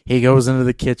 He goes into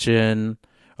the kitchen,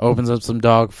 opens up some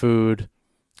dog food,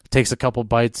 takes a couple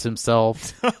bites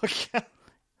himself. Oh, God.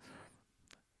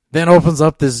 Then opens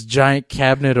up this giant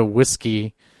cabinet of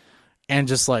whiskey and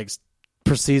just like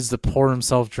proceeds to pour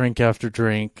himself drink after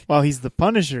drink. Well, he's the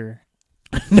Punisher.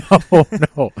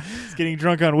 No. He's getting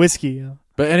drunk on whiskey.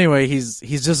 But anyway, he's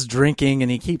just drinking,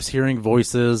 and he keeps hearing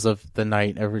voices of the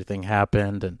night everything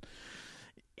happened, and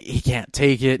he can't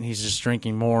take it, and he's just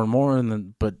drinking more and more.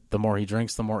 But the more he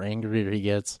drinks, the more angrier he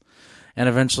gets. And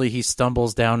eventually he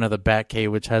stumbles down to the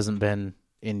Batcave, which hasn't been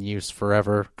in use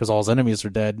forever because all his enemies are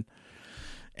dead.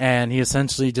 And he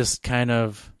essentially just kind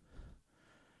of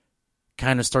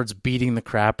starts beating the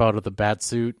crap out of the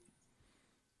Batsuit.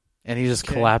 And he just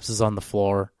collapses on the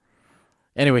floor.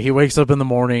 Anyway, he wakes up in the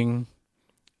morning,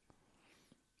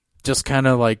 just kind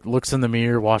of like looks in the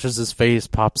mirror, washes his face,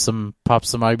 pops some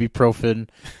ibuprofen,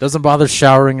 doesn't bother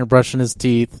showering or brushing his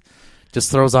teeth,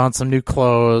 just throws on some new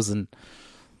clothes, and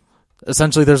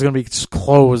essentially there's going to be just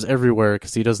clothes everywhere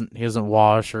because he doesn't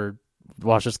wash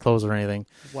his clothes or anything.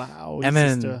 Wow. And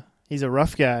then he's a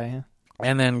rough guy.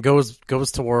 And then goes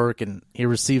to work, and he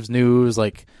receives news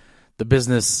like the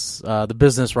business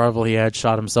rival he had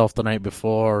shot himself the night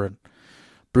before, and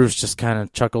Bruce just kind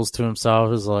of chuckles to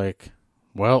himself. Is like,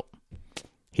 well,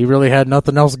 he really had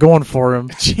nothing else going for him.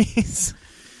 Jeez.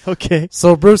 Okay.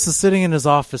 So Bruce is sitting in his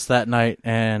office that night,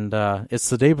 and it's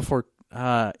the day before.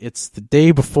 It's the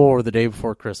day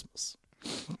before Christmas.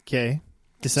 Okay.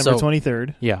 December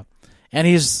 23rd. Yeah, and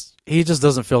he just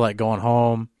doesn't feel like going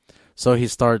home, so he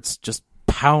starts just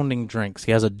pounding drinks.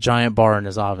 He has a giant bar in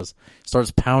his office.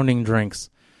 Starts pounding drinks,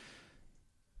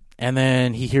 and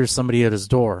then he hears somebody at his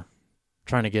door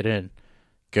trying to get in.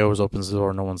 Goes, opens the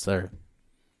door, no one's there.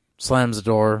 Slams the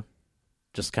door,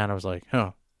 just kind of was like,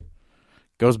 huh.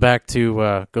 Goes back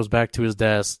to his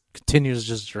desk, continues to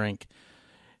just drink,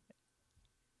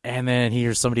 and then he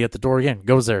hears somebody at the door again.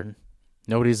 Goes there,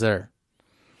 nobody's there.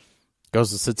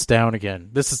 Goes and sits down again.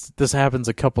 This happens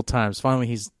a couple times.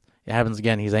 Finally, it happens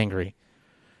again. He's angry.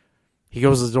 He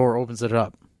goes to the door, opens it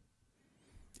up.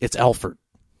 It's Alfred.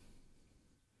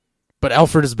 But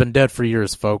Alfred has been dead for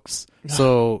years, folks.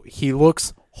 So he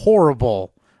looks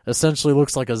horrible. Essentially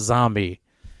looks like a zombie.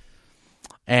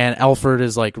 And Alfred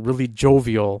is like really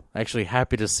jovial, actually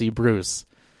happy to see Bruce.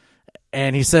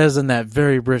 And he says in that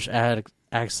very British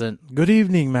accent, "Good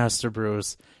evening, Master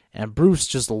Bruce." And Bruce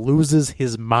just loses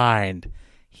his mind.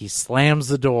 He slams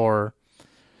the door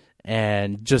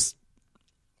and just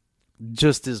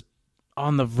is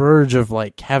on the verge of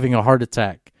like having a heart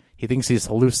attack. He thinks he's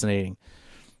hallucinating.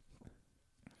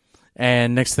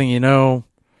 And next thing you know,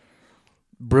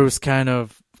 Bruce kind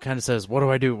of says, "What do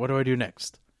I do? What do I do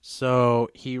next?" So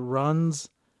he runs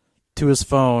to his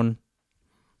phone,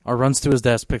 or runs to his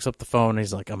desk, picks up the phone, and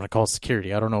he's like, "I'm going to call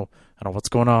security. I don't know what's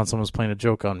going on. Someone's playing a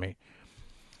joke on me."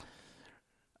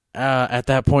 At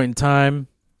that point in time,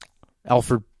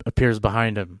 Alfred appears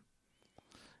behind him.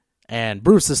 And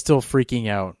Bruce is still freaking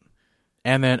out.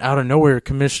 And then out of nowhere,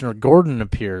 Commissioner Gordon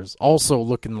appears, also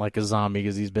looking like a zombie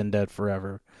because he's been dead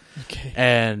forever. Okay.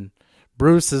 And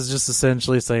Bruce is just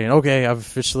essentially saying, "Okay, I've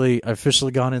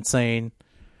officially gone insane.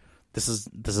 This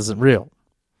isn't real."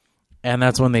 And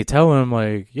that's when they tell him,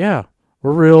 like, "Yeah,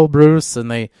 we're real, Bruce." And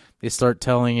they start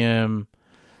telling him,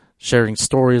 sharing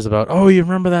stories about, "Oh, you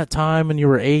remember that time when you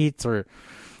were 8? Or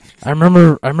I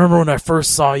remember when I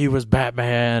first saw you as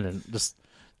Batman." And just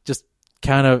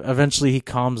kind of eventually he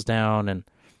calms down, and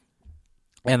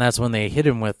that's when they hit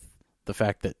him with the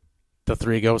fact that the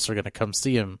three ghosts are going to come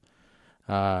see him,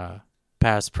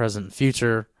 past, present,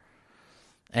 future.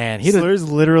 And so there's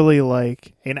literally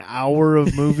like an hour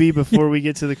of movie before we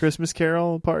get to the Christmas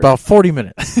Carol part. About 40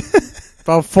 minutes.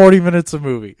 About 40 minutes of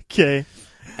movie. Okay.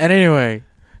 And anyway,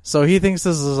 so he thinks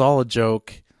this is all a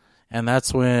joke, and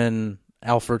that's when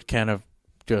Alfred kind of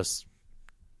just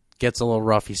gets a little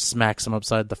rough. He smacks him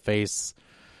upside the face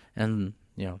and,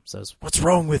 says, "What's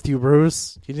wrong with you,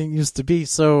 Bruce? You didn't used to be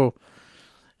so..."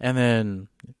 And then,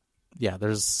 yeah,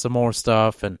 there's some more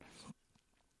stuff, and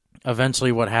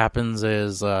eventually what happens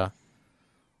is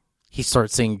he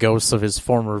starts seeing ghosts of his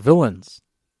former villains,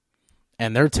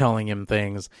 and they're telling him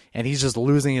things, and he's just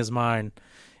losing his mind.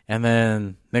 And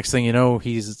then next thing you know,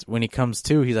 when he comes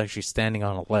to, he's actually standing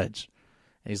on a ledge.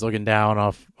 He's looking down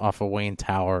off a Wayne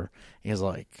Tower. He's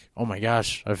like, "Oh my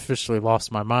gosh, I've officially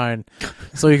lost my mind."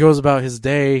 So he goes about his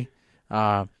day,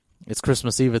 It's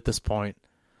Christmas Eve at this point,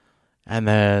 and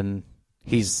then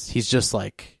he's just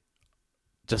like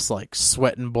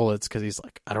sweating bullets because he's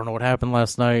like, I don't know what happened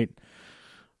last night,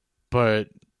 but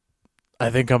I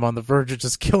think I'm on the verge of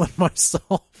just killing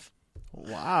myself.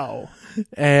 Wow.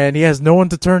 And he has no one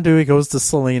to turn to. He goes to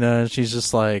Selena, and she's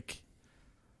just like,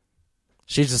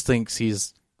 she just thinks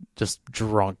he's just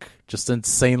drunk, just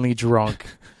insanely drunk.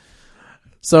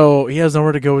 So he has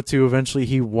nowhere to go to. Eventually,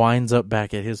 he winds up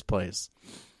back at his place,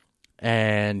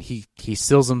 and he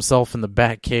seals himself in the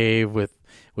Bat Cave with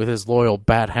his loyal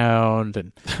Bat Hound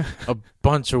and a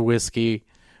bunch of whiskey.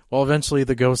 Well, eventually,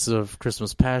 the ghost of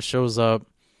Christmas Past shows up,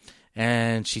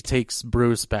 and she takes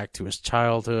Bruce back to his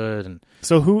childhood. And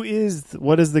so,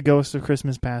 what does the ghost of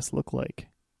Christmas Past look like?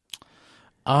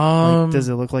 Does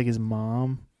it look like his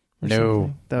mom?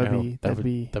 No, something? That'd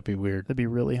be weird. That'd be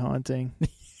really haunting.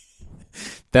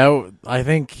 I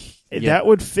think that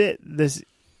would fit this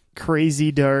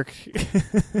crazy dark.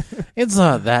 It's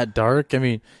not that dark. I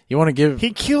mean, you want to give...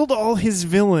 He killed all his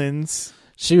villains.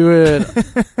 She would...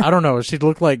 I don't know. She'd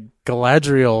look like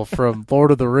Galadriel from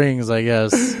Lord of the Rings, I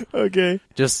guess. Okay.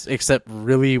 Just except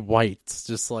really white.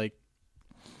 Just like...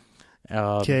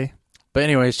 okay. But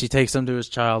anyway, she takes him to his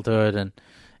childhood,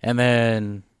 and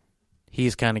then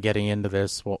he's kind of getting into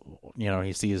this. Well,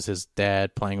 he sees his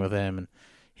dad playing with him, and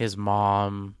his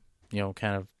mom,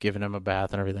 kind of giving him a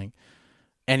bath and everything.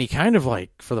 And he kind of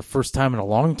like, for the first time in a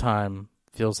long time,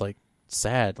 feels like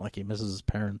sad, like he misses his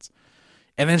parents.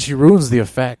 And then she ruins the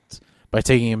effect by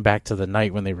taking him back to the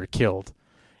night when they were killed.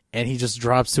 And he just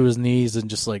drops to his knees and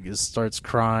just like starts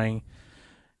crying.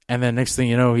 And then next thing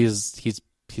you know, he's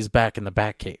back in the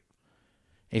Batcave.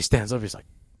 And he stands up, he's like,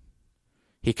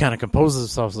 he kind of composes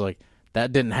himself, like,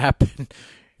 that didn't happen.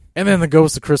 And then the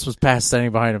ghost of Christmas Past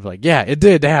standing behind him, like, yeah, it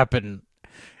did happen.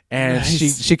 And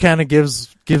nice. she kind of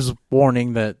gives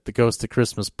warning that the ghost of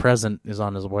Christmas Present is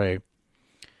on his way.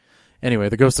 Anyway,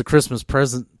 the ghost of Christmas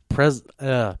Present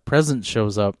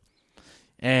shows up,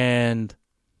 and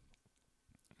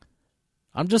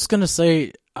I'm just gonna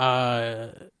say,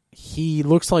 he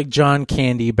looks like John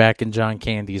Candy back in John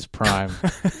Candy's prime.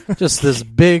 Just this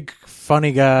big,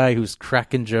 funny guy who's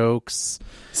cracking jokes.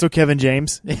 So Kevin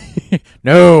James?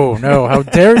 No, how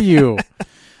dare you?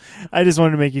 I just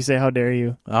wanted to make you say, how dare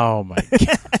you? Oh, my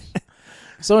God.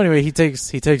 So anyway, he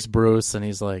takes Bruce, and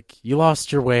he's like, you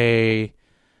lost your way.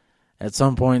 At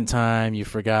some point in time, you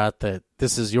forgot that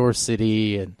this is your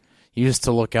city, and you used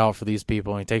to look out for these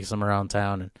people. And he takes them around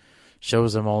town and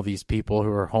shows him all these people who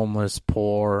are homeless,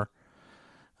 poor.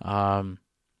 Then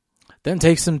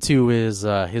takes him to his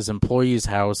employee's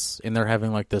house, and they're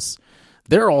having like this.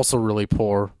 They're also really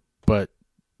poor, but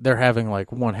they're having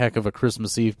like one heck of a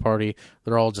Christmas Eve party.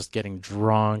 They're all just getting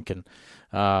drunk and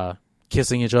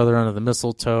kissing each other under the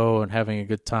mistletoe and having a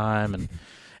good time.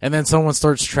 And then someone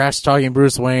starts trash talking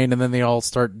Bruce Wayne, and then they all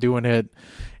start doing it.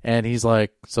 And he's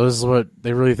like, "So this is what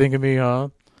they really think of me, huh?"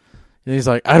 And he's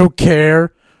like, "I don't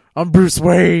care. I'm Bruce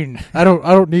Wayne. I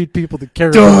don't need people to care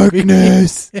about me."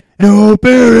 Darkness, no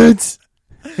parents.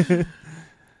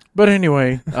 But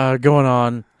anyway, going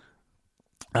on.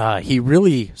 He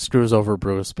really screws over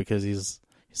Bruce because he's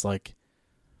like,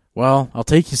 well, I'll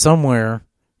take you somewhere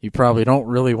you probably don't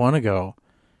really want to go.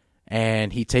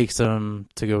 And he takes him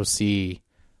to go see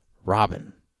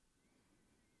Robin.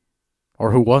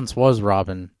 Or who once was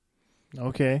Robin.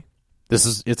 Okay.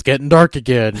 It's getting dark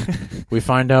again. We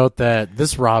find out that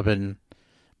this Robin,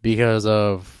 because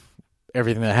of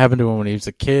everything that happened to him when he was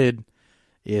a kid,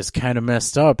 is kind of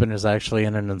messed up and is actually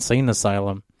in an insane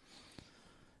asylum.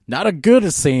 Not a good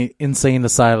insane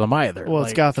asylum either. Well,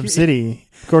 it's Gotham City.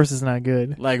 Of course it's not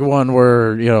good. Like one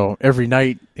where, every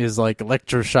night is like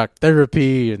electroshock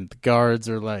therapy and the guards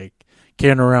are like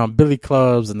carrying around billy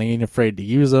clubs and they ain't afraid to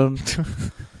use them.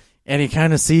 And he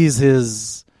kind of sees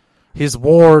his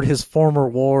former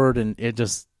ward, and it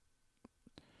just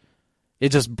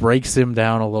breaks him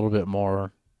down a little bit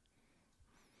more.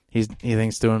 He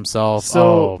thinks to himself,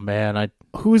 "Oh man,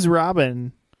 who's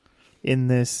Robin in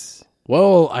this?"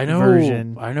 Well, I know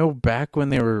version? I know back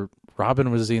when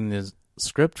Robin was in the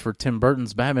script for Tim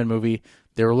Burton's Batman movie,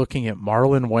 they were looking at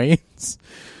Marlon Wayans.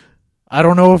 I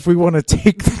don't know if we want to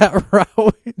take that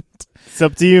route. It's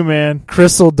up to you, man.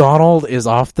 Chris O'Donnell is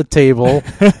off the table.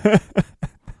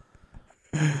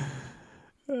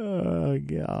 Oh,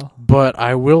 God. But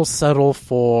I will settle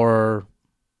for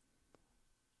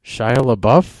Shia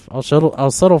LaBeouf.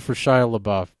 I'll settle for Shia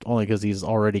LaBeouf only because he's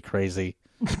already crazy.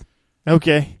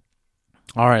 Okay.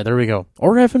 All right, there we go.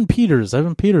 Or Evan Peters.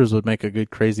 Evan Peters would make a good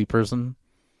crazy person.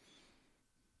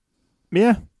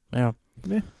 Yeah.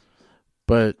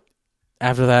 But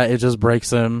after that, it just breaks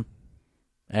him,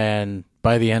 and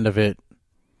by the end of it,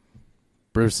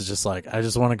 Bruce is just like, I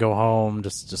just want to go home.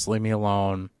 Just leave me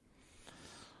alone.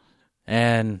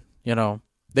 And, you know,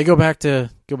 they go back to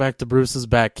Bruce's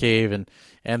back cave,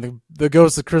 and the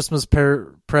ghost of Christmas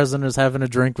present is having a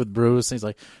drink with Bruce, and he's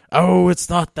like, "Oh, it's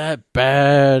not that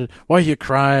bad. Why are you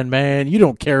crying, man? You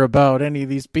don't care about any of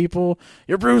these people.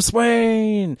 You're Bruce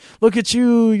Wayne. Look at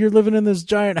you. You're living in this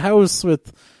giant house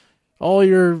with all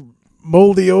your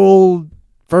moldy old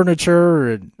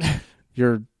furniture and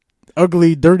your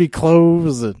ugly, dirty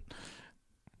clothes and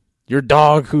your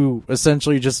dog who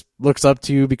essentially just looks up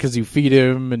to you because you feed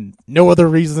him and no other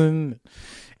reason."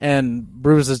 And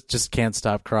Bruce just can't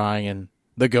stop crying, and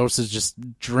the ghost is just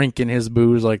drinking his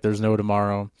booze like there's no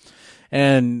tomorrow.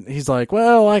 And he's like,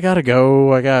 "Well, I gotta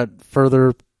go. I got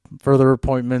further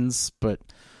appointments, but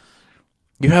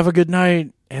you have a good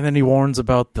night." And then he warns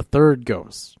about the third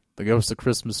ghost, the ghost of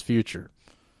Christmas Future.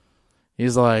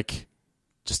 He's like,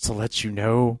 "Just to let you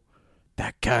know,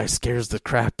 that guy scares the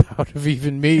crap out of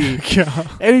even me." And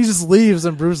he just leaves,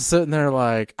 and Bruce is sitting there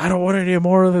like, "I don't want any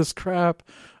more of this crap.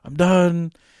 I'm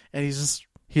done." And he's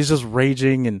just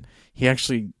raging, and he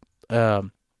actually,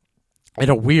 in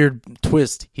a weird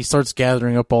twist, he starts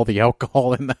gathering up all the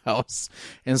alcohol in the house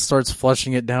and starts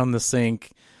flushing it down the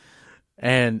sink.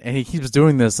 And he keeps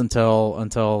doing this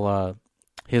until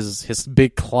his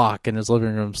big clock in his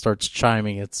living room starts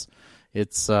chiming.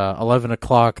 It's 11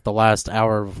 o'clock, the last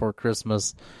hour before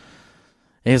Christmas.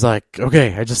 And he's like,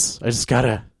 "Okay, I just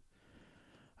gotta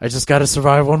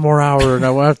survive one more hour, and I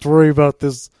won't have to worry about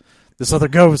this other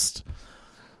ghost."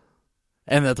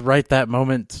 And at that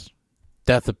moment,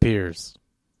 death appears.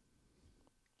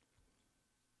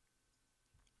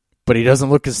 But he doesn't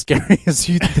look as scary as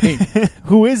you think.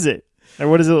 Who is it? Or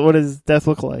what does death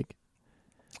look like?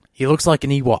 He looks like an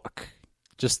Ewok.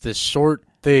 Just this short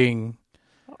thing.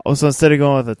 Oh, so instead of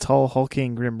going with a tall,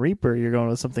 hulking Grim Reaper, you're going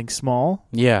with something small?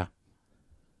 Yeah.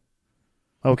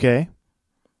 Okay.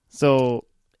 So...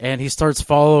 And he starts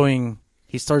following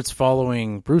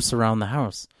Bruce around the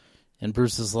house. And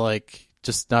Bruce is like,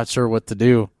 just not sure what to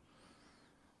do.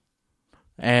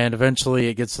 And eventually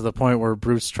it gets to the point where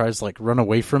Bruce tries to like run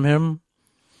away from him.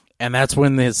 And that's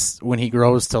when he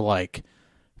grows to like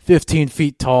 15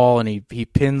 feet tall, and he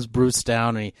pins Bruce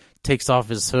down, and he takes off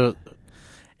his hood.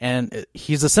 And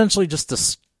he's essentially just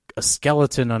a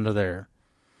skeleton under there.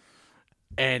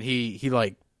 And he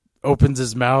like opens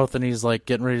his mouth, and he's like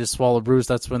getting ready to swallow Bruce.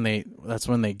 That's when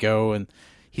they go, and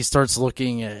he starts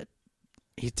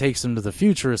he takes him to the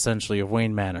future, essentially, of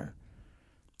Wayne Manor.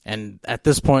 And at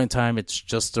this point in time, it's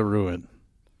just a ruin.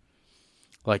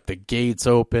 Like, the gates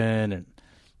open, and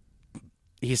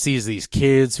he sees these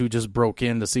kids who just broke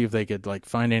in to see if they could like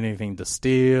find anything to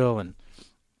steal, and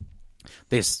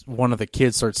one of the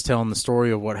kids starts telling the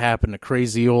story of what happened to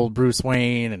crazy old Bruce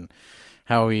Wayne and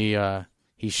how he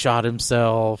shot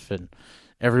himself, and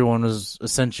everyone was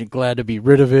essentially glad to be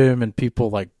rid of him, and people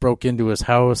like broke into his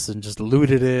house and just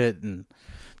looted it, and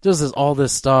just all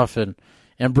this stuff, and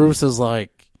Bruce is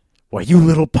like, "Why, you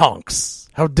little punks,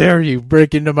 how dare you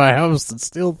break into my house and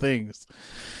steal things?"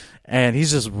 And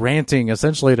he's just ranting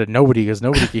essentially to nobody, because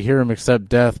nobody can hear him except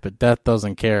Death, but Death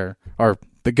doesn't care. Or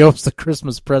the Ghost of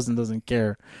Christmas Present doesn't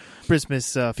care.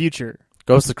 Christmas Future.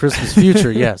 Ghost of Christmas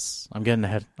Future, yes. I'm getting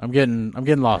ahead. I'm getting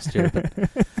lost here.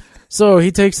 But. So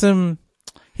he takes him.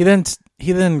 He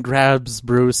then grabs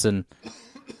Bruce, and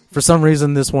for some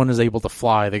reason this one is able to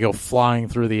fly. They go flying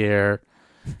through the air,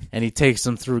 and he takes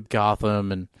them through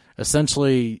Gotham, and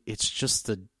essentially it's just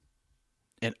an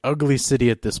ugly city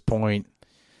at this point.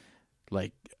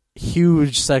 Like,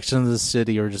 huge sections of the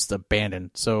city are just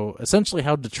abandoned. So essentially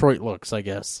how Detroit looks, I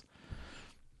guess.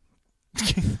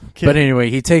 Okay. But anyway,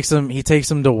 he takes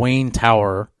him to Wayne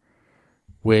Tower,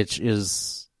 which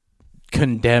is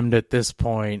condemned at this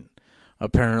point.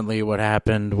 Apparently what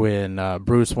happened when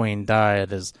Bruce Wayne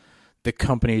died is the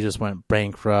company just went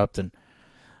bankrupt, and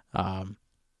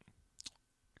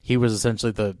he was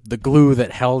essentially the glue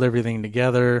that held everything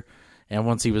together. And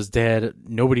once he was dead,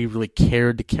 nobody really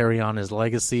cared to carry on his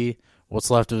legacy. What's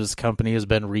left of his company has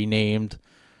been renamed.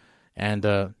 And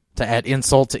to add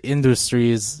insult to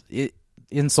injuries,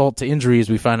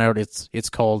 we find out it's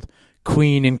called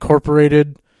Queen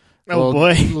Incorporated. Oh,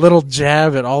 boy. Little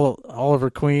jab at Oliver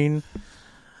Queen.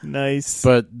 Nice.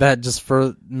 But that just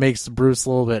makes Bruce a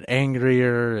little bit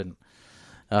angrier, and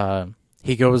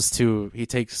he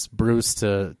takes Bruce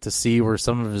to see where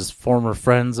some of his former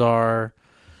friends are.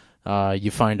 You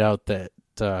find out that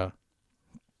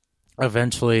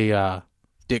eventually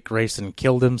Dick Grayson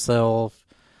killed himself.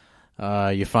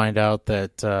 You find out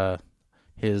that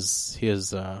his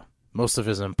most of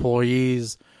his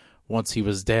employees, once he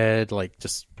was dead, like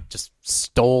just just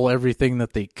stole everything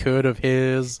that they could of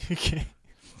his. Okay.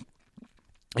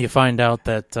 You find out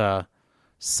that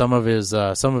some of his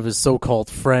so-called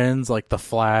friends, like the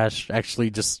Flash, actually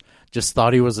just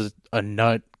thought he was a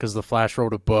nut because the Flash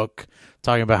wrote a book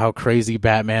talking about how crazy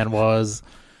Batman was,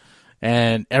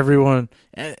 and everyone.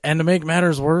 And to make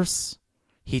matters worse,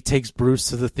 he takes Bruce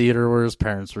to the theater where his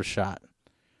parents were shot,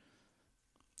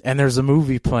 and there's a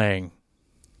movie playing.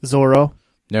 Zorro?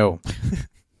 No.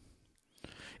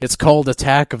 It's called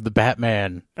Attack of the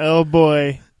Batman. Oh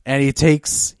boy. And he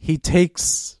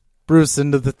takes Bruce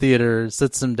into the theater,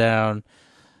 sits him down,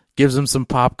 gives him some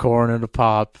popcorn and a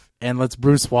pop, and lets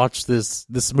Bruce watch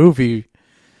this movie.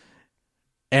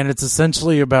 And it's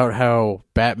essentially about how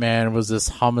Batman was this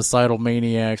homicidal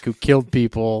maniac who killed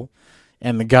people,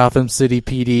 and the Gotham City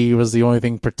PD was the only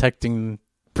thing protecting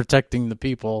the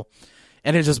people.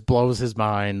 And it just blows his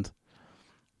mind.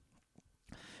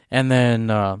 And then,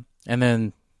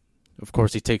 of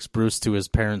course, he takes Bruce to his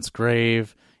parents'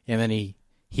 grave, and then he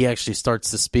actually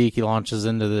starts to speak. He launches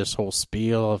into this whole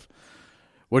spiel of,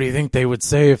 what do you think they would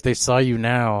say if they saw you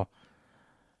now?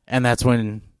 And that's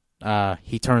when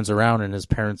he turns around and his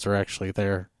parents are actually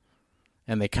there,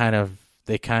 and they kind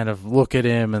of look at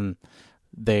him, and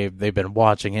they've been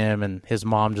watching him, and his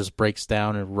mom just breaks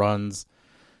down and runs,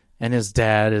 and his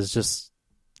dad is just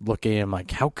looking at him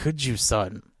like, how could you,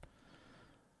 son?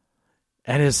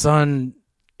 And his son,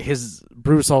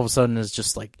 Bruce, all of a sudden is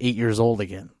just like 8 years old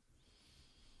again,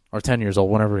 or 10 years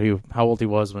old, how old he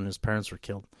was when his parents were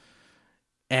killed.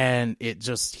 And he's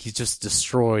just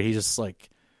destroyed. He just like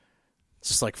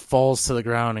falls to the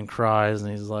ground and cries,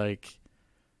 and he's like,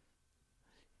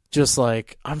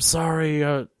 I'm sorry,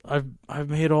 I've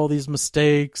made all these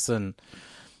mistakes, and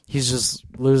he's just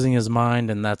losing his mind.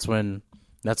 And that's when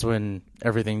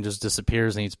everything just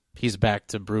disappears, and he's back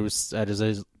to Bruce at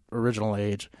his original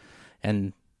age,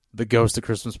 and the ghost of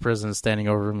Christmas Prison is standing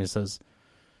over him. He says,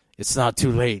 it's not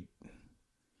too late.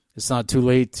 It's not too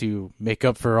late to make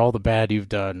up for all the bad you've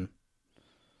done.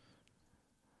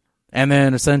 And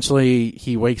then essentially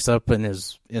he wakes up in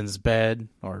his bed,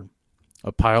 or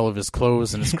a pile of his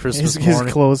clothes in his Christmas morning.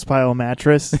 His clothes pile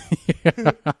mattress.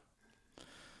 Yeah.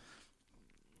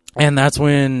 And that's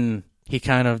when he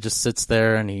kind of just sits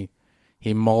there and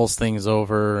he mulls things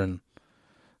over, and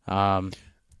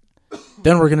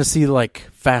then we're gonna see, like,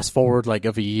 fast forward like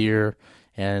of a year,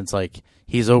 and it's like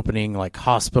he's opening like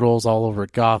hospitals all over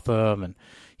Gotham, and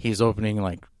he's opening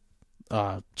like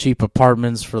cheap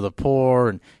apartments for the poor,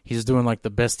 and he's doing like the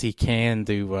best he can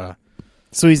to.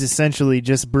 So he's essentially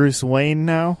just Bruce Wayne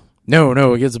now? No,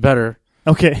 it gets better.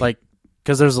 Okay. Like,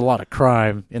 because there's a lot of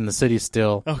crime in the city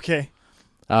still. Okay.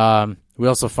 We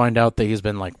also find out that he's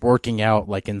been like working out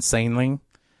like insanely.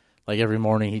 Like every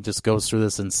morning he just goes through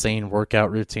this insane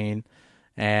workout routine.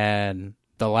 And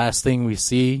the last thing we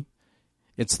see,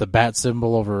 it's the bat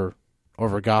symbol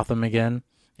over Gotham again.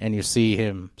 And you see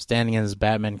him standing in his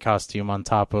Batman costume on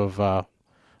top of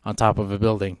a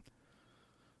building.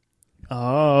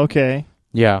 Oh, okay.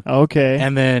 Yeah. Okay.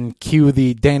 And then cue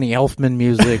the Danny Elfman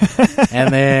music,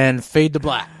 and then fade to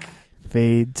black.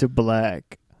 Fade to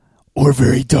black. Or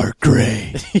very dark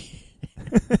gray.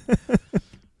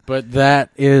 But that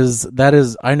is,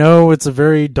 I know it's a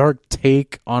very dark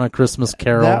take on A Christmas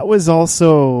Carol. That was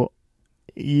also,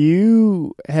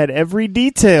 you had every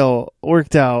detail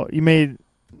worked out. You made,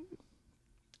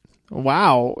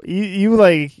 wow. You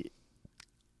like,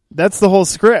 that's the whole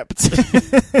script.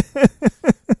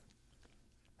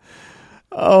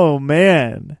 Oh,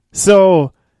 man.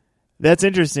 So, that's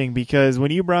interesting, because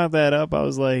when you brought that up, I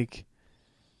was like,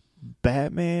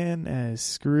 Batman as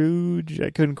Scrooge? I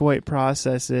couldn't quite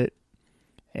process it.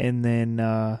 And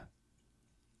then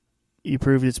you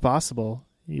proved it's possible.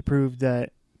 You proved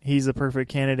that he's a perfect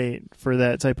candidate for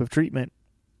that type of treatment.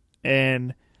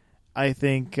 And I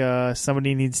think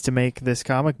somebody needs to make this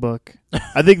comic book.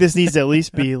 I think this needs to at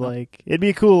least be like, it'd be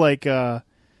a cool, like, what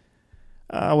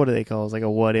do they call it? It's like a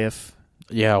what if.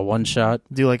 Yeah, one shot.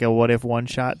 Do like a what if one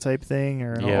shot type thing,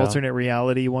 or an alternate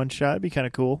reality one shot. It'd be kind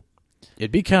of cool.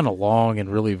 It'd be kind of long and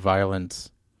really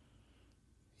violent.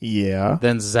 Yeah.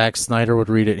 Then Zack Snyder would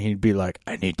read it and he'd be like,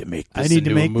 I need to make this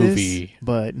into a movie. This,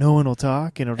 but no one will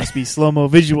talk, and it'll just be slow-mo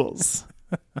visuals.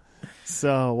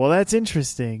 So, well, that's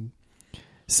interesting.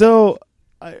 So,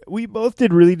 we both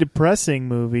did really depressing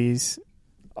movies,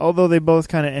 although they both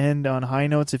kind of end on high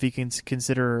notes. If you can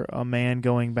consider a man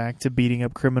going back to beating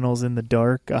up criminals in the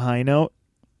dark a high note.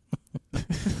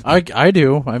 I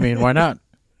do. I mean, why not?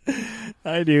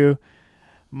 I do.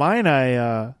 Mine,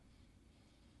 I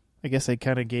guess I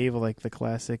kind of gave like the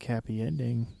classic happy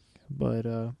ending, but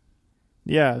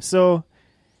yeah. So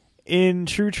in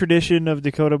true tradition of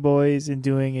Dakota Boys and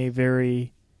doing a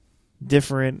very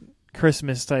different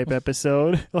Christmas type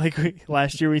episode. Like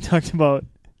last year we talked about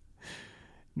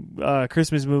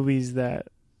Christmas movies that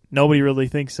nobody really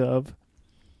thinks of.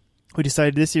 We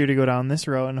decided this year to go down this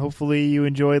route, and hopefully you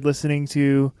enjoyed listening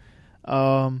to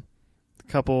a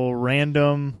couple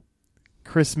random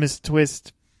Christmas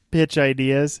twist pitch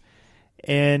ideas.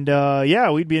 And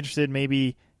we'd be interested.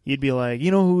 Maybe you'd be like,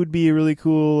 who would be a really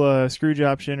cool Scrooge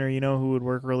option, or who would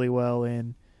work really well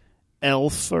in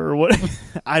Elf, or what?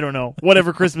 I don't know.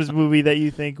 Whatever Christmas movie that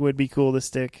you think would be cool to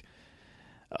stick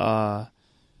some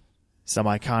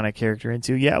iconic character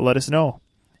into. Yeah, let us know.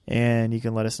 And you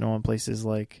can let us know on places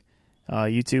like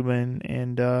YouTube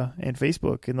and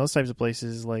Facebook and those types of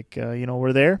places. Like,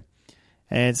 we're there.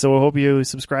 And so I hope you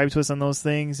subscribe to us on those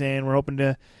things. And we're hoping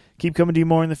to keep coming to you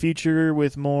more in the future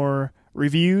with more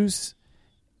reviews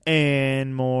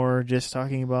and more just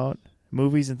talking about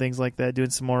movies and things like that.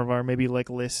 Doing some more of our maybe like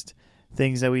list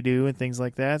things that we do and things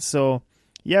like that. So,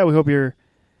 yeah, we hope you're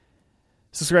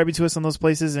subscribing to us on those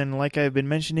places. And like I've been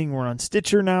mentioning, we're on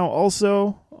Stitcher now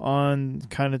also, on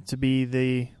kind of to be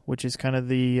the, which is kind of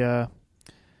the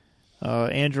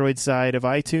Android side of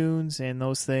iTunes and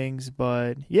those things.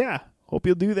 But yeah, hope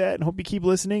you'll do that and hope you keep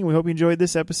listening. We hope you enjoyed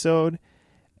this episode,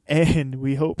 and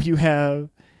we hope you have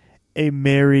a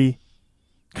Merry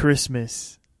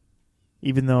Christmas.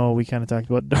 Even though we kind of talked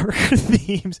about darker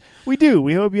themes, we do.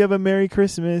 We hope you have a Merry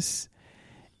Christmas.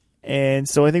 And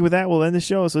so I think with that, we'll end the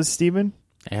show. So this is Steven.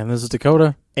 And this is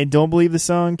Dakota. And don't believe the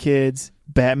song, kids.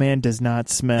 Batman does not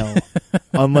smell.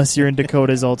 Unless you're in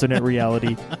Dakota's alternate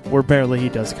reality, where apparently he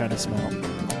does kind of smell.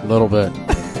 A little bit.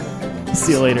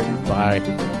 See you later. Bye.